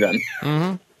power to them.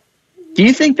 Mm-hmm. Do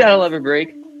you think that'll ever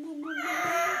break?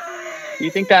 Do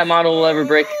you think that model will ever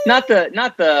break? Not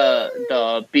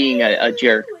the being a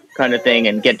jerk kind of thing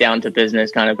and get down to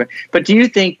business kind of, but do you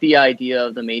think the idea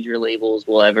of the major labels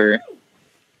will ever?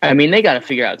 I mean, they got to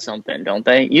figure out something, don't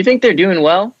they? You think they're doing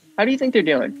well? How do you think they're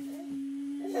doing?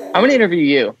 I'm gonna interview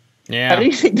you. Yeah. How do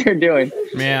you think they're doing?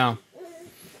 Yeah.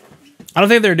 I don't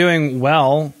think they're doing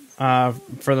well.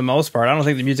 For the most part, I don't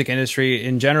think the music industry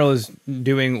in general is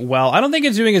doing well. I don't think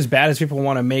it's doing as bad as people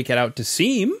want to make it out to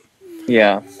seem.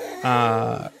 Yeah.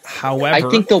 However, I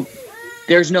think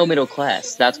there's no middle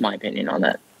class. That's my opinion on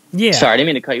that. Yeah. Sorry, I didn't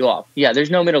mean to cut you off. Yeah, there's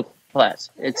no middle class.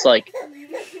 It's like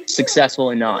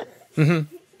successful and not.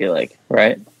 Mm-hmm. I feel like,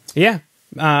 right? Yeah.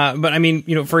 But I mean,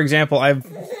 you know, for example, I've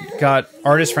got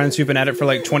artist friends who've been at it for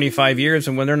like 25 years,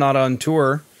 and when they're not on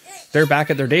tour, they're back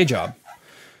at their day job.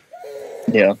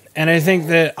 Yeah. And I think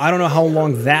that, I don't know how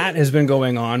long that has been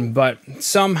going on, but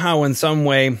somehow in some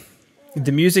way,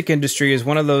 the music industry is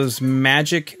one of those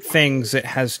magic things that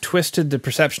has twisted the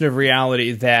perception of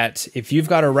reality that if you've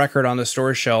got a record on the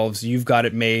store shelves, you've got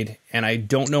it made. And I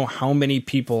don't know how many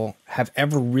people have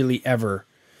ever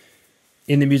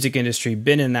in the music industry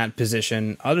been in that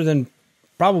position, other than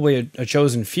probably a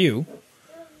chosen few.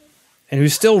 And who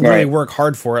still really work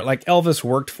hard for it. Like Elvis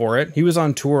worked for it. He was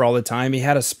on tour all the time. He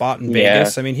had a spot in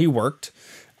Vegas. I mean, he worked.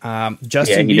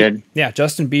 Justin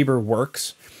Bieber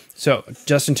works. So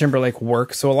Justin Timberlake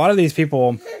works. So a lot of these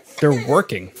people, they're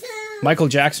working. Michael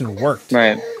Jackson worked.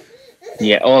 Right.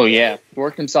 Yeah. Oh, yeah.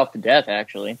 Worked himself to death,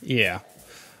 actually. Yeah.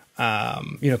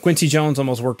 You know, Quincy Jones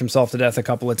almost worked himself to death a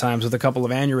couple of times with a couple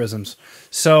of aneurysms.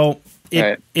 So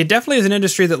it definitely is an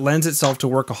industry that lends itself to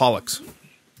workaholics.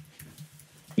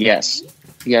 Yes.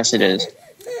 Yes, it is.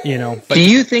 You know, but do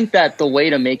you think that the way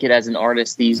to make it as an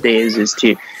artist these days is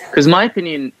to, because my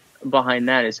opinion behind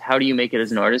that is, how do you make it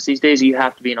as an artist these days? You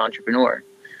have to be an entrepreneur.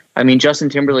 I mean, Justin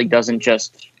Timberlake doesn't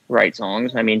just write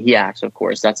songs. I mean, he acts, of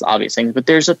course, that's the obvious thing, but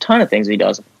there's a ton of things he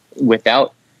does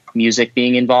without music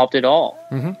being involved at all.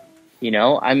 Mm-hmm. You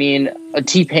know, I mean,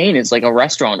 T-Pain is like a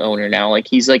restaurant owner now. Like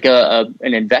he's like an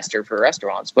investor for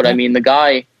restaurants, but I mean, the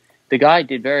guy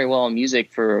did very well in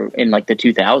music in like the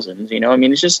 2000s, you know? I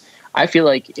mean, it's just, I feel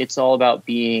like it's all about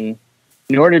being,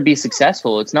 in order to be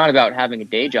successful, it's not about having a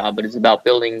day job, but it's about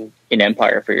building an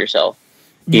empire for yourself,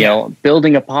 you know,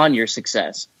 building upon your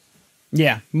success.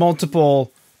 Yeah.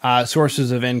 Multiple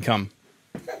sources of income.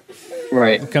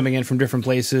 Right. Coming in from different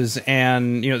places,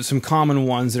 and, you know, some common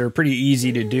ones that are pretty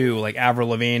easy to do, like Avril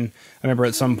Lavigne, I remember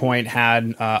at some point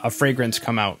had a fragrance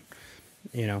come out.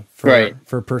 You know,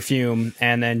 for perfume,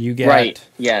 and then you get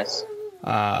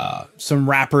some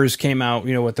rappers came out,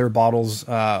 you know, with their bottles,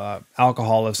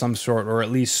 alcohol of some sort, or at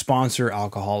least sponsor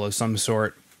alcohol of some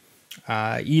sort.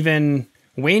 Even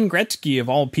Wayne Gretzky, of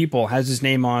all people, has his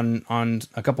name on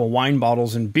a couple of wine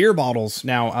bottles and beer bottles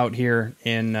now out here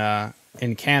in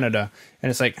Canada, and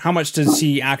it's like, how much does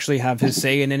he actually have his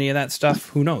say in any of that stuff?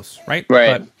 Who knows, right?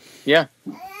 Right. But, yeah.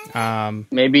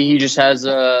 Maybe he just has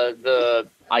the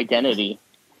identity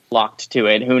locked to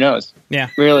it. Who knows? Yeah.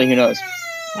 Really, who knows?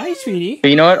 Hi, sweetie. But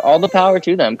you know what? All the power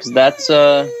to them, because that's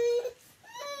the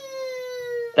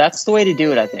way to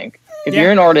do it, I think. If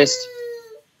you're an artist,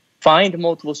 find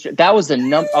multiple that was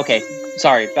the okay,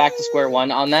 sorry, back to square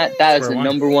one on that. That is the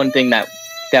number one thing that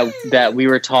we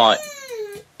were taught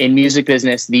in music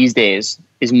business these days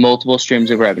is multiple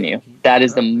streams of revenue. That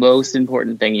is the most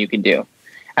important thing you can do.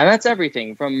 And that's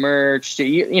everything from merch to,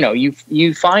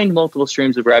 you find multiple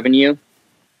streams of revenue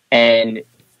and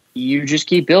you just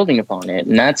keep building upon it.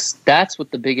 And that's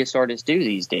what the biggest artists do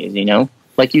these days, you know?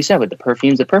 Like you said, with the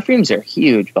perfumes are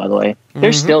huge, by the way.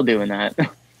 They're still doing that.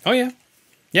 Oh, yeah.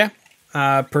 Yeah.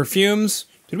 Perfumes.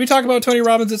 Did we talk about Tony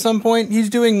Robbins at some point? He's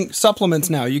doing supplements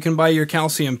now. You can buy your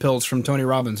calcium pills from Tony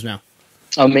Robbins now.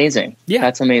 Amazing. Yeah.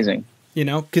 That's amazing. You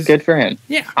know, 'cause good for him.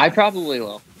 Yeah. I probably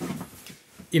will.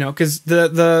 you know, because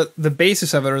the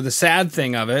basis of it, or the sad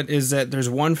thing of it, is that there's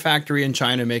one factory in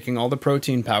China making all the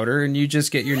protein powder, and you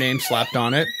just get your name slapped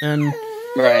on it, and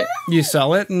you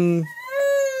sell it, and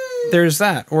there's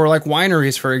that. Or like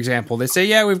wineries, for example, they say,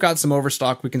 yeah, we've got some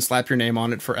overstock, we can slap your name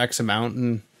on it for X amount,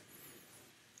 and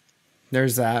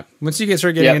there's that. Once you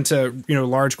start getting into, you know,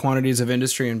 large quantities of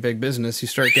industry and big business, you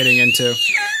start getting into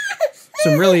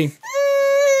some really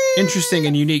interesting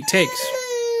and unique takes.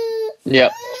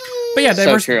 Yep. But yeah,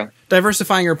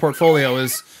 diversifying your portfolio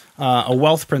is a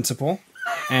wealth principle.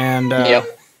 And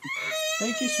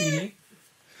thank you, sweetie.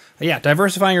 Yeah,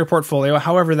 diversifying your portfolio,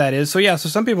 however that is. So yeah, so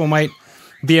some people might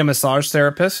be a massage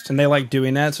therapist, and they like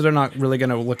doing that, so they're not really going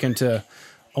to look into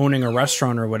owning a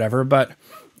restaurant or whatever. But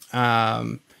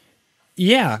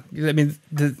yeah, I mean,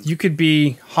 you could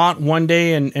be hot one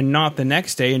day and not the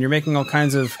next day, and you're making all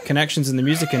kinds of connections in the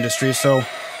music industry. So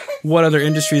what other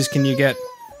industries can you get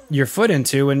your foot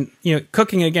into? And, you know,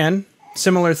 cooking, again,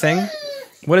 similar thing.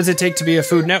 What does it take to be a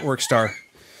Food Network star?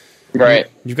 Right.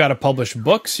 You've got to publish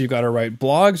books. You've got to write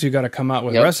blogs. You've got to come out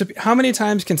with recipe. How many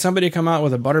times can somebody come out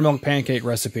with a buttermilk pancake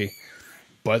recipe?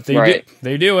 But they do it.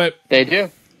 They do it.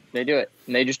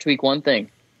 And they just tweak one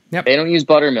thing. Yep. They don't use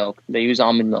buttermilk. They use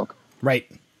almond milk. Right.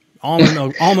 Almond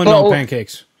milk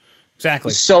pancakes.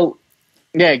 Exactly. So,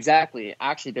 yeah, exactly.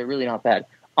 Actually, they're really not bad.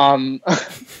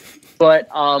 But,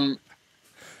 oh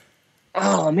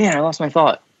man, I lost my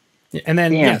thought. And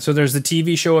then, so there's the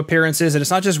TV show appearances, and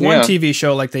it's not just one TV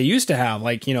show like they used to have,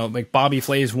 like, you know, like Bobby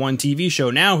Flay's one TV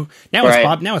show. Now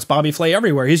it's Bobby Flay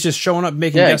everywhere. He's just showing up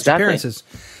making guest appearances.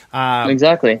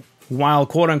 Exactly. While,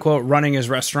 quote unquote, running his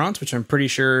restaurants, which I'm pretty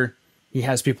sure he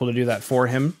has people to do that for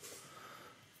him.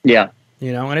 Yeah.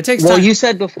 You know, and it takes time. Well, you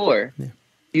said before,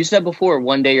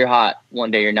 one day you're hot,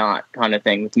 one day you're not, kind of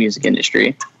thing with the music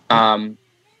industry. And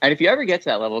if you ever get to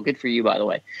that level, good for you, by the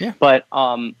way. Yeah. But,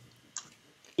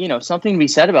 you know, something to be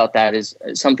said about that is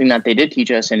something that they did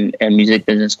teach us in music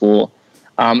business school.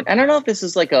 I don't know if this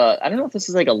is like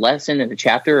a lesson in the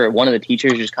chapter, or one of the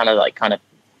teachers just kind of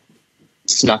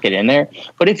snuck it in there.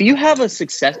 But if you have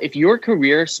if your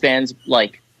career spans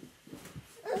like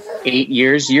 8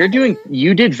 years, you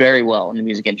did very well in the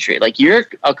music industry. Like,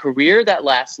 a career that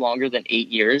lasts longer than 8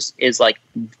 years is like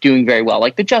doing very well.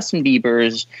 Like the Justin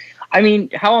Biebers. I mean,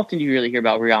 how often do you really hear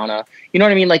about Rihanna? You know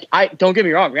what I mean? Like, don't get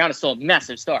me wrong, Rihanna's still a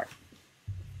massive star.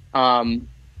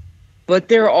 But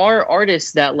there are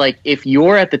artists that, like, if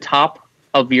you're at the top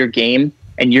of your game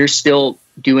and you're still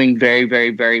doing very,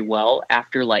 very, very well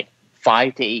after like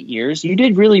 5 to 8 years, you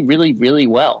did really, really, really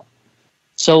well.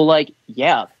 So, like,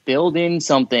 yeah, build in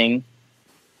something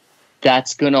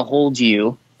that's going to hold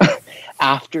you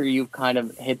after you've kind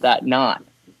of hit that knot.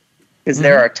 Because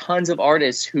there are tons of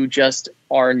artists who just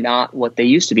are not what they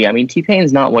used to be. I mean,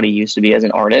 T-Pain's not what he used to be as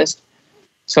an artist.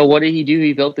 So what did he do?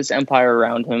 He built this empire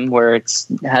around him where it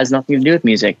has nothing to do with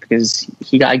music, because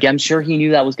I'm sure he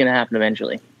knew that was going to happen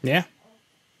eventually. Yeah.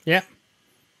 Yeah.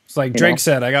 It's like Drake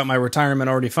said, I got my retirement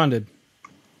already funded.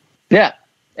 Yeah,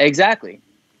 exactly.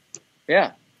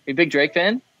 Yeah. You a big Drake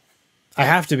fan? I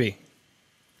have to be.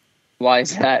 Why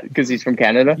is that? Because he's from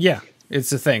Canada? Yeah,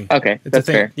 it's a thing. Okay, that's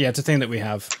fair. Yeah, it's a thing that we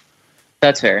have.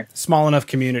 That's fair. Small enough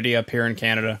community up here in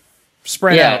Canada.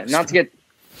 Spread out. Not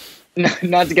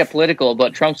to get political,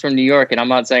 but Trump's from New York, and I'm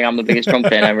not saying I'm the biggest Trump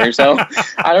fan ever, so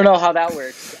I don't know how that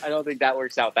works. I don't think that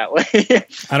works out that way.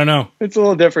 I don't know. It's a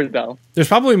little different, though. There's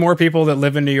probably more people that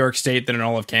live in New York State than in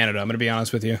all of Canada. I'm going to be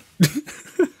honest with you.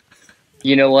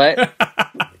 You know what?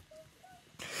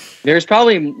 There's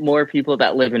probably more people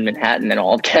that live in Manhattan than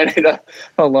all of Canada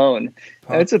alone.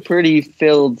 It's a pretty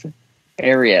filled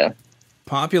area.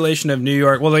 Population of New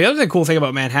York. Well, the other cool thing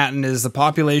about Manhattan is the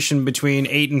population between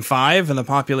 8 and 5 and the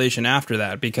population after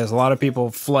that, because a lot of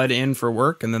people flood in for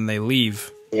work and then they leave.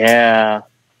 Yeah.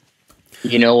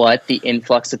 You know what? The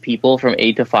influx of people from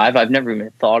 8 to 5, I've never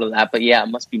even thought of that, but yeah, it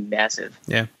must be massive.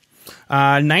 Yeah.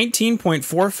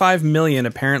 19.45 million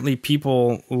apparently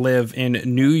people live in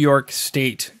New York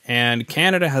State, and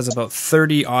Canada has about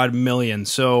 30 odd million.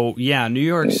 So yeah, New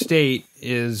York State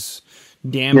is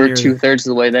damn near 2/3 of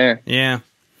the way there. Yeah.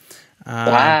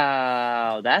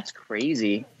 Wow, that's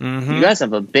crazy. You guys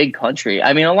have a big country.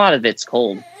 I mean, a lot of it's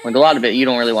cold. Like, a lot of it you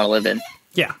don't really want to live in.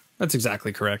 Yeah, that's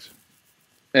exactly correct.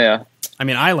 Yeah. I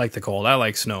mean, I like the cold. I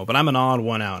like snow, but I'm an odd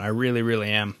one out. I really, really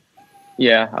am.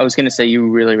 Yeah, I was going to say you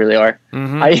really, really are.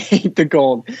 I hate the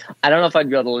cold. I don't know if I'd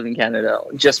be able to live in Canada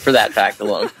just for that fact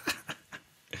alone.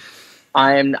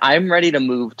 I'm ready to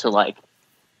move to, like,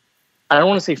 I don't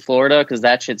want to say Florida because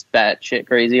that shit's batshit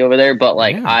crazy over there, but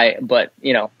like but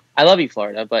you know, I love you,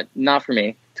 Florida, but not for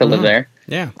me to live there.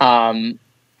 Yeah.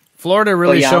 Florida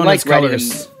really showing its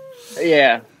colors.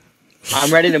 Yeah.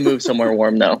 I'm ready to move somewhere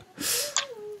warm though.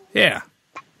 Yeah,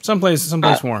 someplace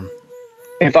warm.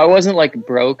 If I wasn't like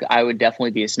broke, I would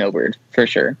definitely be a snowbird for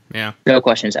sure. Yeah, no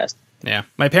questions asked. Yeah,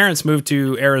 my parents moved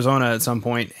to Arizona at some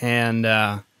point, and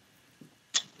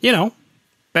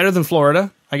better than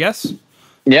Florida, I guess.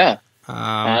 Yeah.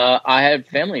 I had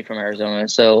family from Arizona,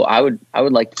 so I would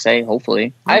like to say,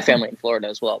 hopefully. I have family in Florida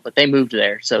as well, but they moved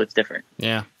there, so it's different.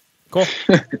 Yeah. Cool.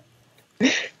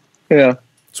 Yeah.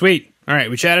 Sweet. All right,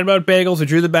 we chatted about bagels, we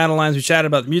drew the battle lines, we chatted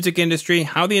about the music industry,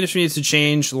 how the industry needs to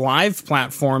change, live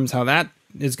platforms, how that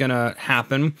is going to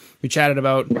happen. We chatted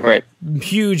about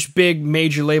huge, big,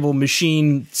 major label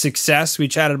machine success. We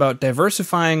chatted about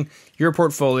diversifying your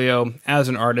portfolio as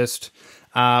an artist,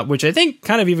 which I think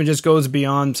kind of even just goes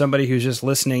beyond somebody who's just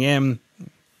listening in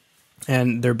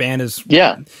and their band is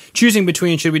choosing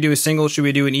between, should we do a single, should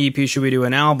we do an EP, should we do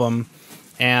an album?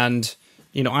 And,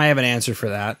 I have an answer for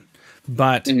that.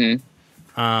 But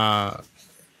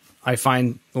I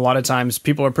find a lot of times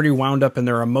people are pretty wound up in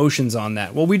their emotions on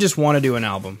that. Well, we just want to do an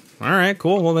album. All right,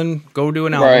 cool. Well, then go do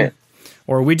an album. Right.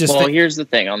 Or we just... Well, here's the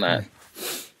thing on that.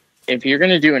 If you're going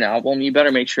to do an album, you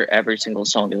better make sure every single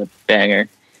song is a banger.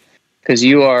 Because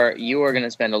you are going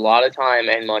to spend a lot of time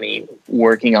and money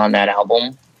working on that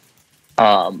album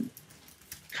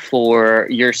for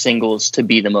your singles to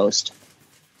be the most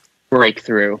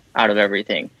breakthrough out of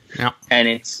everything. Yeah. And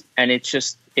it's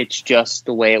just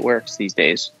the way it works these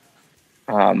days.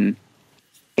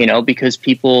 Because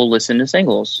people listen to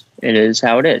singles. It is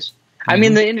how it is. I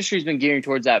mean, the industry's been gearing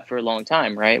towards that for a long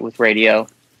time, right? With radio.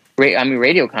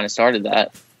 Radio kind of started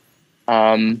that.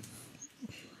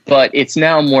 But it's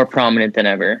now more prominent than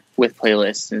ever with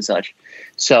playlists and such.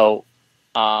 So,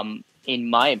 in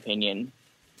my opinion,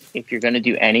 if you're going to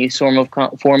do any form of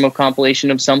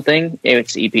compilation of something,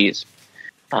 it's EPs.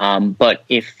 But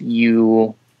if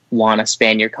you want to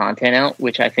span your content out,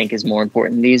 which I think is more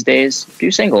important these days,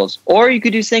 do singles. Or you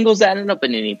could do singles that end up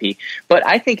in an EP. But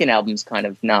I think an album's kind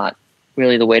of not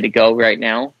really the way to go right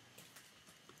now.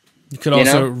 You could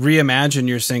also reimagine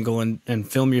your single and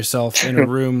film yourself in a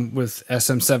room with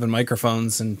SM7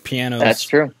 microphones and pianos. That's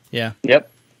true. Yeah. Yep.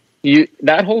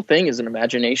 That whole thing is an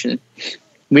imagination.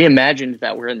 We imagined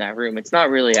that we're in that room. It's not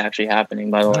really actually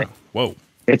happening, by the way. Whoa.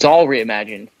 It's all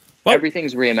reimagined. What?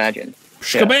 Everything's reimagined.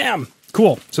 Shkabam! Yeah.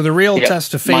 Cool. So the real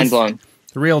test of faith, mind blown.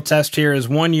 The real test here is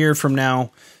 1 year from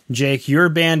now, Jake, your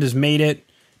band has made it.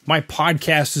 My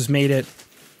podcast has made it.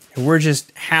 And we're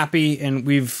just happy, and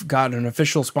we've got an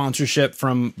official sponsorship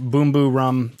from Boom Boo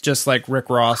Rum, just like Rick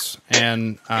Ross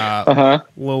and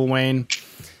Lil Wayne.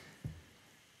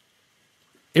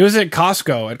 It was at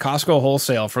Costco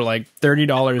Wholesale for like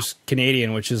 $30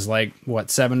 Canadian, which is like, what,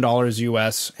 $7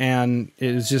 US. And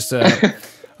it was just a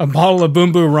bottle of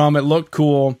Boom Boo Rum. It looked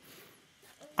cool.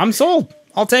 I'm sold.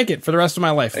 I'll take it for the rest of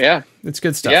my life. Yeah. It's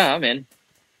good stuff. Yeah, I'm in.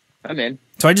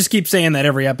 So I just keep saying that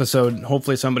every episode.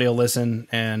 Hopefully somebody will listen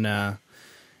and,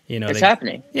 it's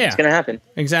happening. Yeah. It's going to happen.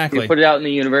 Exactly. You put it out in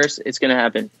the universe, it's going to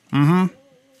happen. Mm-hmm.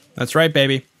 That's right,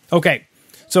 baby. Okay.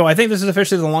 So I think this is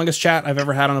officially the longest chat I've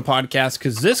ever had on a podcast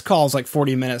because this call is like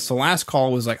 40 minutes. The last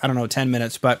call was like, 10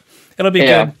 minutes, but it'll be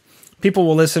good. People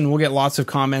will listen. We'll get lots of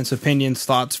comments, opinions,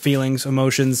 thoughts, feelings,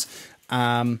 emotions.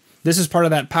 This is part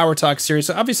of that Power Talk series.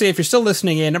 So obviously, if you're still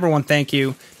listening in, number one, thank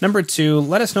you. Number two,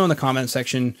 let us know in the comment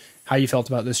section how you felt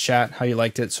about this chat, how you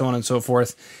liked it, so on and so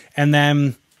forth. And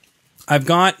then I've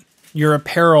got your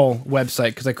apparel website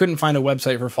because I couldn't find a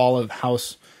website for Fall of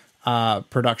House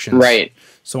Productions. Right.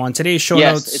 So on today's show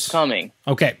notes... Yes, it's coming.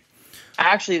 Okay.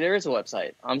 Actually, there is a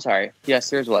website. I'm sorry. Yes,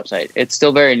 there's a website. It's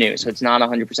still very new, so it's not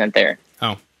 100% there.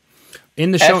 Oh.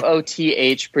 In the show...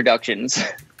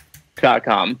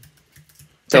 FOTHproductions.com.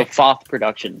 So Foth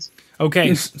Productions.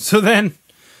 Okay, so then...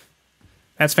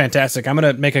 That's fantastic. I'm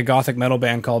going to make a gothic metal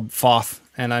band called Foth,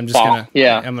 and I'm just going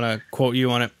to quote you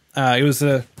on it. It was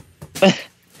the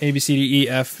A, B, C, D, E,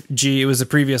 F, G. It was the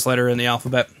previous letter in the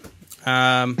alphabet.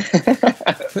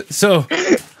 So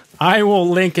I will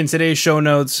link in today's show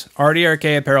notes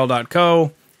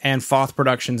rdrkapparel.co and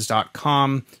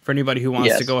fothproductions.com for anybody who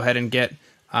wants to go ahead and get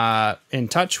in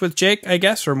touch with Jake, I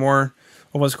guess, or more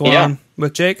of what's going on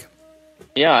with Jake.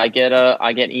 Yeah, I get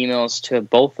emails to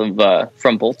both of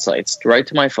from both sites right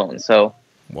to my phone. So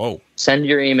send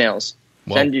your emails.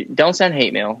 Don't send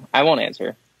hate mail. I won't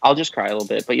answer. I'll just cry a little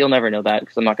bit, but you'll never know that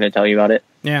because I'm not going to tell you about it.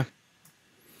 Yeah.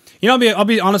 I'll be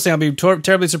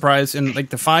terribly surprised. In like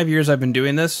the 5 years I've been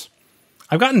doing this,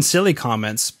 I've gotten silly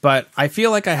comments, but I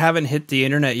feel like I haven't hit the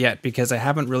internet yet because I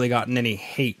haven't really gotten any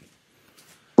hate.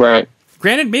 Right.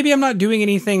 Granted, maybe I'm not doing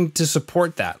anything to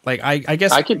support that. Like I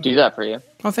guess I could do that for you.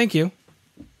 Oh, thank you.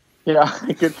 Yeah,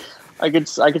 I could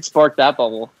spark that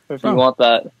bubble if you want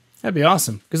that. That'd be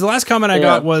awesome. Because the last comment I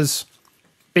got was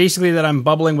basically that I'm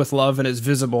bubbling with love and it's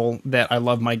visible that I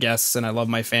love my guests and I love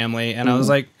my family. And I was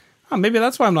like, oh, maybe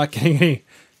that's why I'm not getting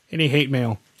any hate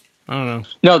mail. I don't know.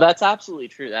 No, that's absolutely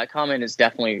true. That comment is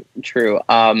definitely true.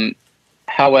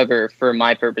 However, for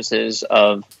my purposes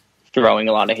of throwing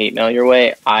a lot of hate mail your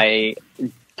way, I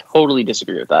totally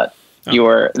disagree with that. Oh.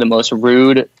 You're the most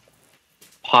rude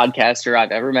podcaster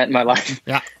I've ever met in my life.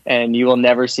 Yeah. And you will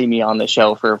never see me on the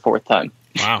show for a fourth time.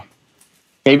 Wow.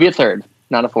 Maybe a third,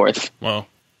 not a fourth. Whoa.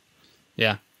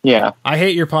 Yeah. Yeah. I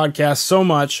hate your podcast so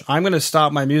much. I'm going to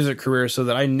stop my music career so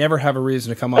that I never have a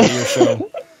reason to come on your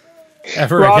show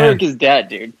ever Roderick again. is dead,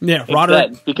 dude. Yeah, it's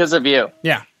Roderick. Dead because of you.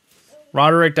 Yeah.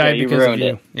 Roderick died because of you.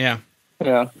 It. Yeah.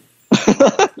 Yeah.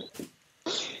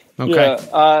 Okay.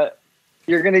 Yeah.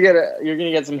 You're gonna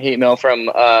get some hate mail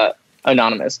from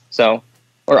anonymous. So,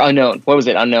 or unknown. What was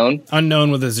it? Unknown.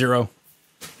 Unknown with a 0.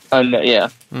 Yeah.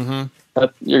 Mm-hmm.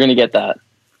 You're gonna get that.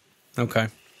 Okay.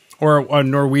 Or a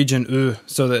Norwegian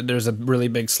so that there's a really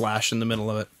big slash in the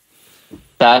middle of it.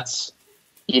 That's,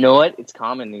 you know what? It's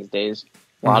common these days.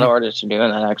 A lot of artists are doing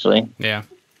that, actually. Yeah.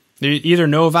 Either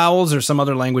no vowels or some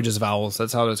other language's vowels.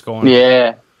 That's how it's going.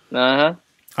 Yeah. Uh-huh.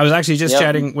 I was actually just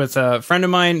chatting with a friend of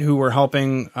mine who we're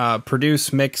helping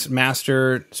produce, mix,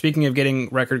 master. Speaking of getting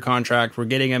record contract, we're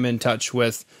getting him in touch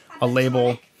with a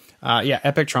label.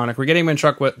 Epictronic. We're getting him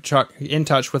in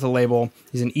touch with a label.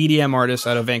 He's an EDM artist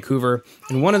out of Vancouver.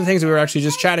 And one of the things we were actually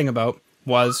just chatting about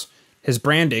was his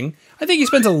branding. I think he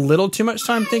spends a little too much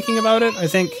time thinking about it. I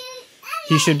think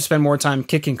he should spend more time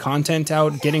kicking content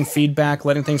out, getting feedback,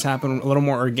 letting things happen a little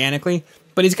more organically.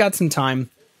 But he's got some time.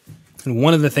 And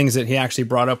one of the things that he actually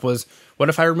brought up was, what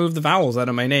if I remove the vowels out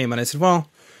of my name? And I said, well,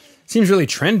 it seems really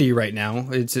trendy right now.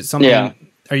 It's something... Yeah.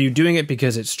 Are you doing it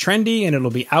because it's trendy and it'll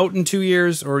be out in 2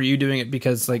 years? Or are you doing it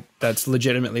because like that's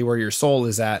legitimately where your soul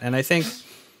is at? And I think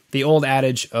the old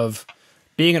adage of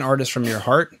being an artist from your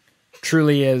heart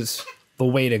truly is the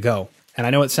way to go. And I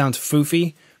know it sounds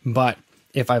foofy, but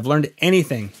if I've learned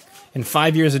anything in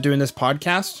 5 years of doing this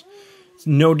podcast, it's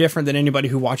no different than anybody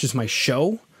who watches my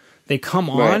show. They come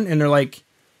on and they're like,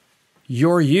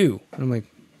 you're you. And I'm like,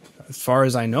 as far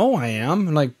as I know, I am.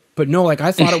 And like, but no, like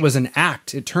I thought it was an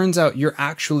act. It turns out you're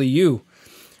actually you.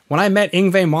 When I met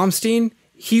Yngwie Malmsteen,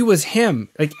 he was him.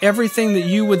 Like everything that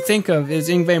you would think of as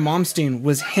Yngwie Malmsteen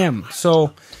was him.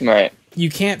 So you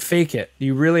can't fake it.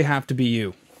 You really have to be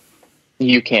you.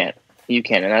 You can't. You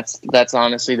can. And that's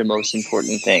honestly the most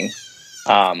important thing.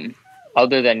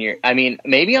 Other than your, I mean,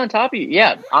 maybe on top of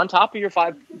your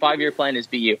five-year plan is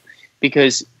be you.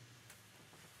 Because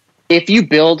if you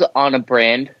build on a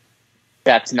brand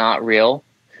that's not real,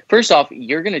 first off,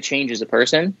 you're going to change as a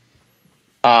person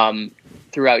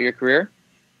throughout your career,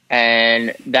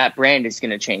 and that brand is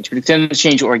going to change. But it's going to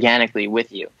change organically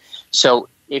with you. So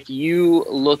if you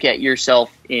look at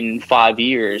yourself in 5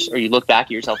 years, or you look back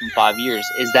at yourself in 5 years,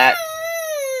 is that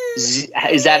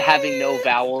having no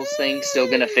vowels thing still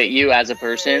going to fit you as a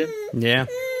person? Yeah.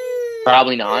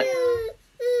 Probably not.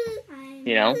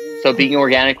 You know? So being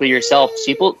organically yourself,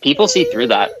 people see through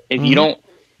that. If you don't,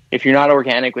 if you're not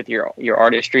organic with your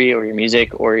artistry or your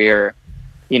music or your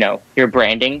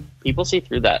branding, people see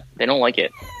through that. They don't like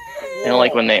it. They don't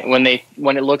like when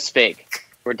it looks fake,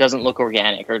 or it doesn't look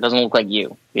organic, or it doesn't look like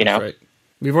you. You know. Right.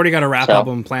 We've already got a rap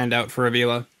album planned out for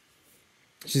Avila.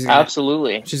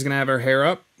 Absolutely. She's gonna have her hair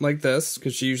up like this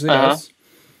because she usually does.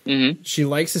 Mm-hmm. She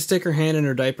likes to stick her hand in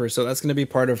her diaper, so that's gonna be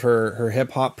part of her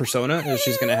hip hop persona. Is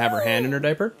she's gonna have her hand in her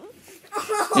diaper,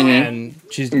 and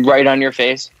she's right on your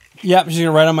face. Yep, she's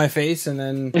gonna write on my face, and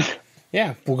then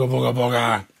booga booga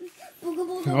booga.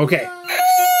 Okay.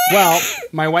 Well,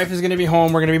 my wife is gonna be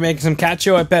home. We're gonna be making some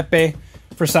cacio e pepe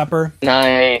for supper.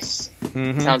 Nice.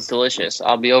 Sounds delicious.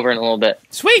 I'll be over in a little bit.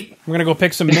 Sweet. We're gonna go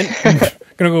pick some mint.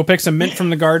 Gonna go pick some mint from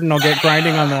the garden. I'll get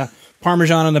grinding on the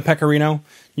Parmesan and the pecorino.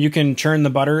 You can churn the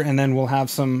butter, and then we'll have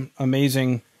some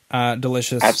amazing,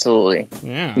 delicious. Absolutely.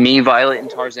 Yeah. Me, Violet, and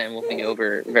Tarzan will be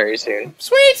over very soon.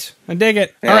 Sweet. I dig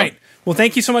it. Yeah. All right. Well,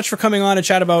 thank you so much for coming on to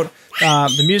chat about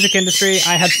the music industry.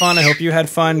 I had fun. I hope you had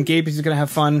fun. Gabe is going to have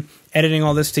fun editing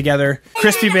all this together.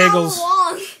 Crispy bagels,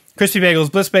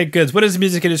 Bliss Baked Goods. What is the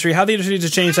music industry? How the industry needs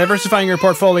to change. Diversifying your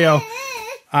portfolio.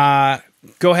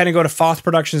 Go ahead and go to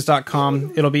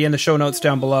fothproductions.com. It'll be in the show notes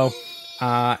down below.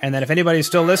 And then if anybody's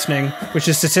still listening, which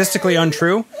is statistically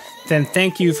untrue, then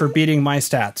thank you for beating my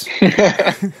stats.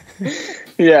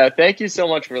 Yeah, thank you so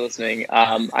much for listening.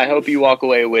 I hope you walk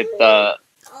away with, I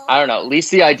don't know, at least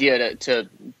the idea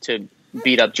to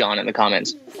beat up John in the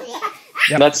comments.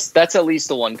 Yep. That's at least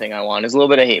the one thing I want, is a little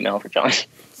bit of hate mail for John.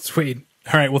 Sweet.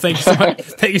 All right. Well, thank you so much.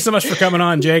 Thank you so much for coming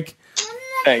on, Jake.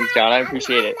 Thanks, John. I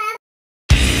appreciate it.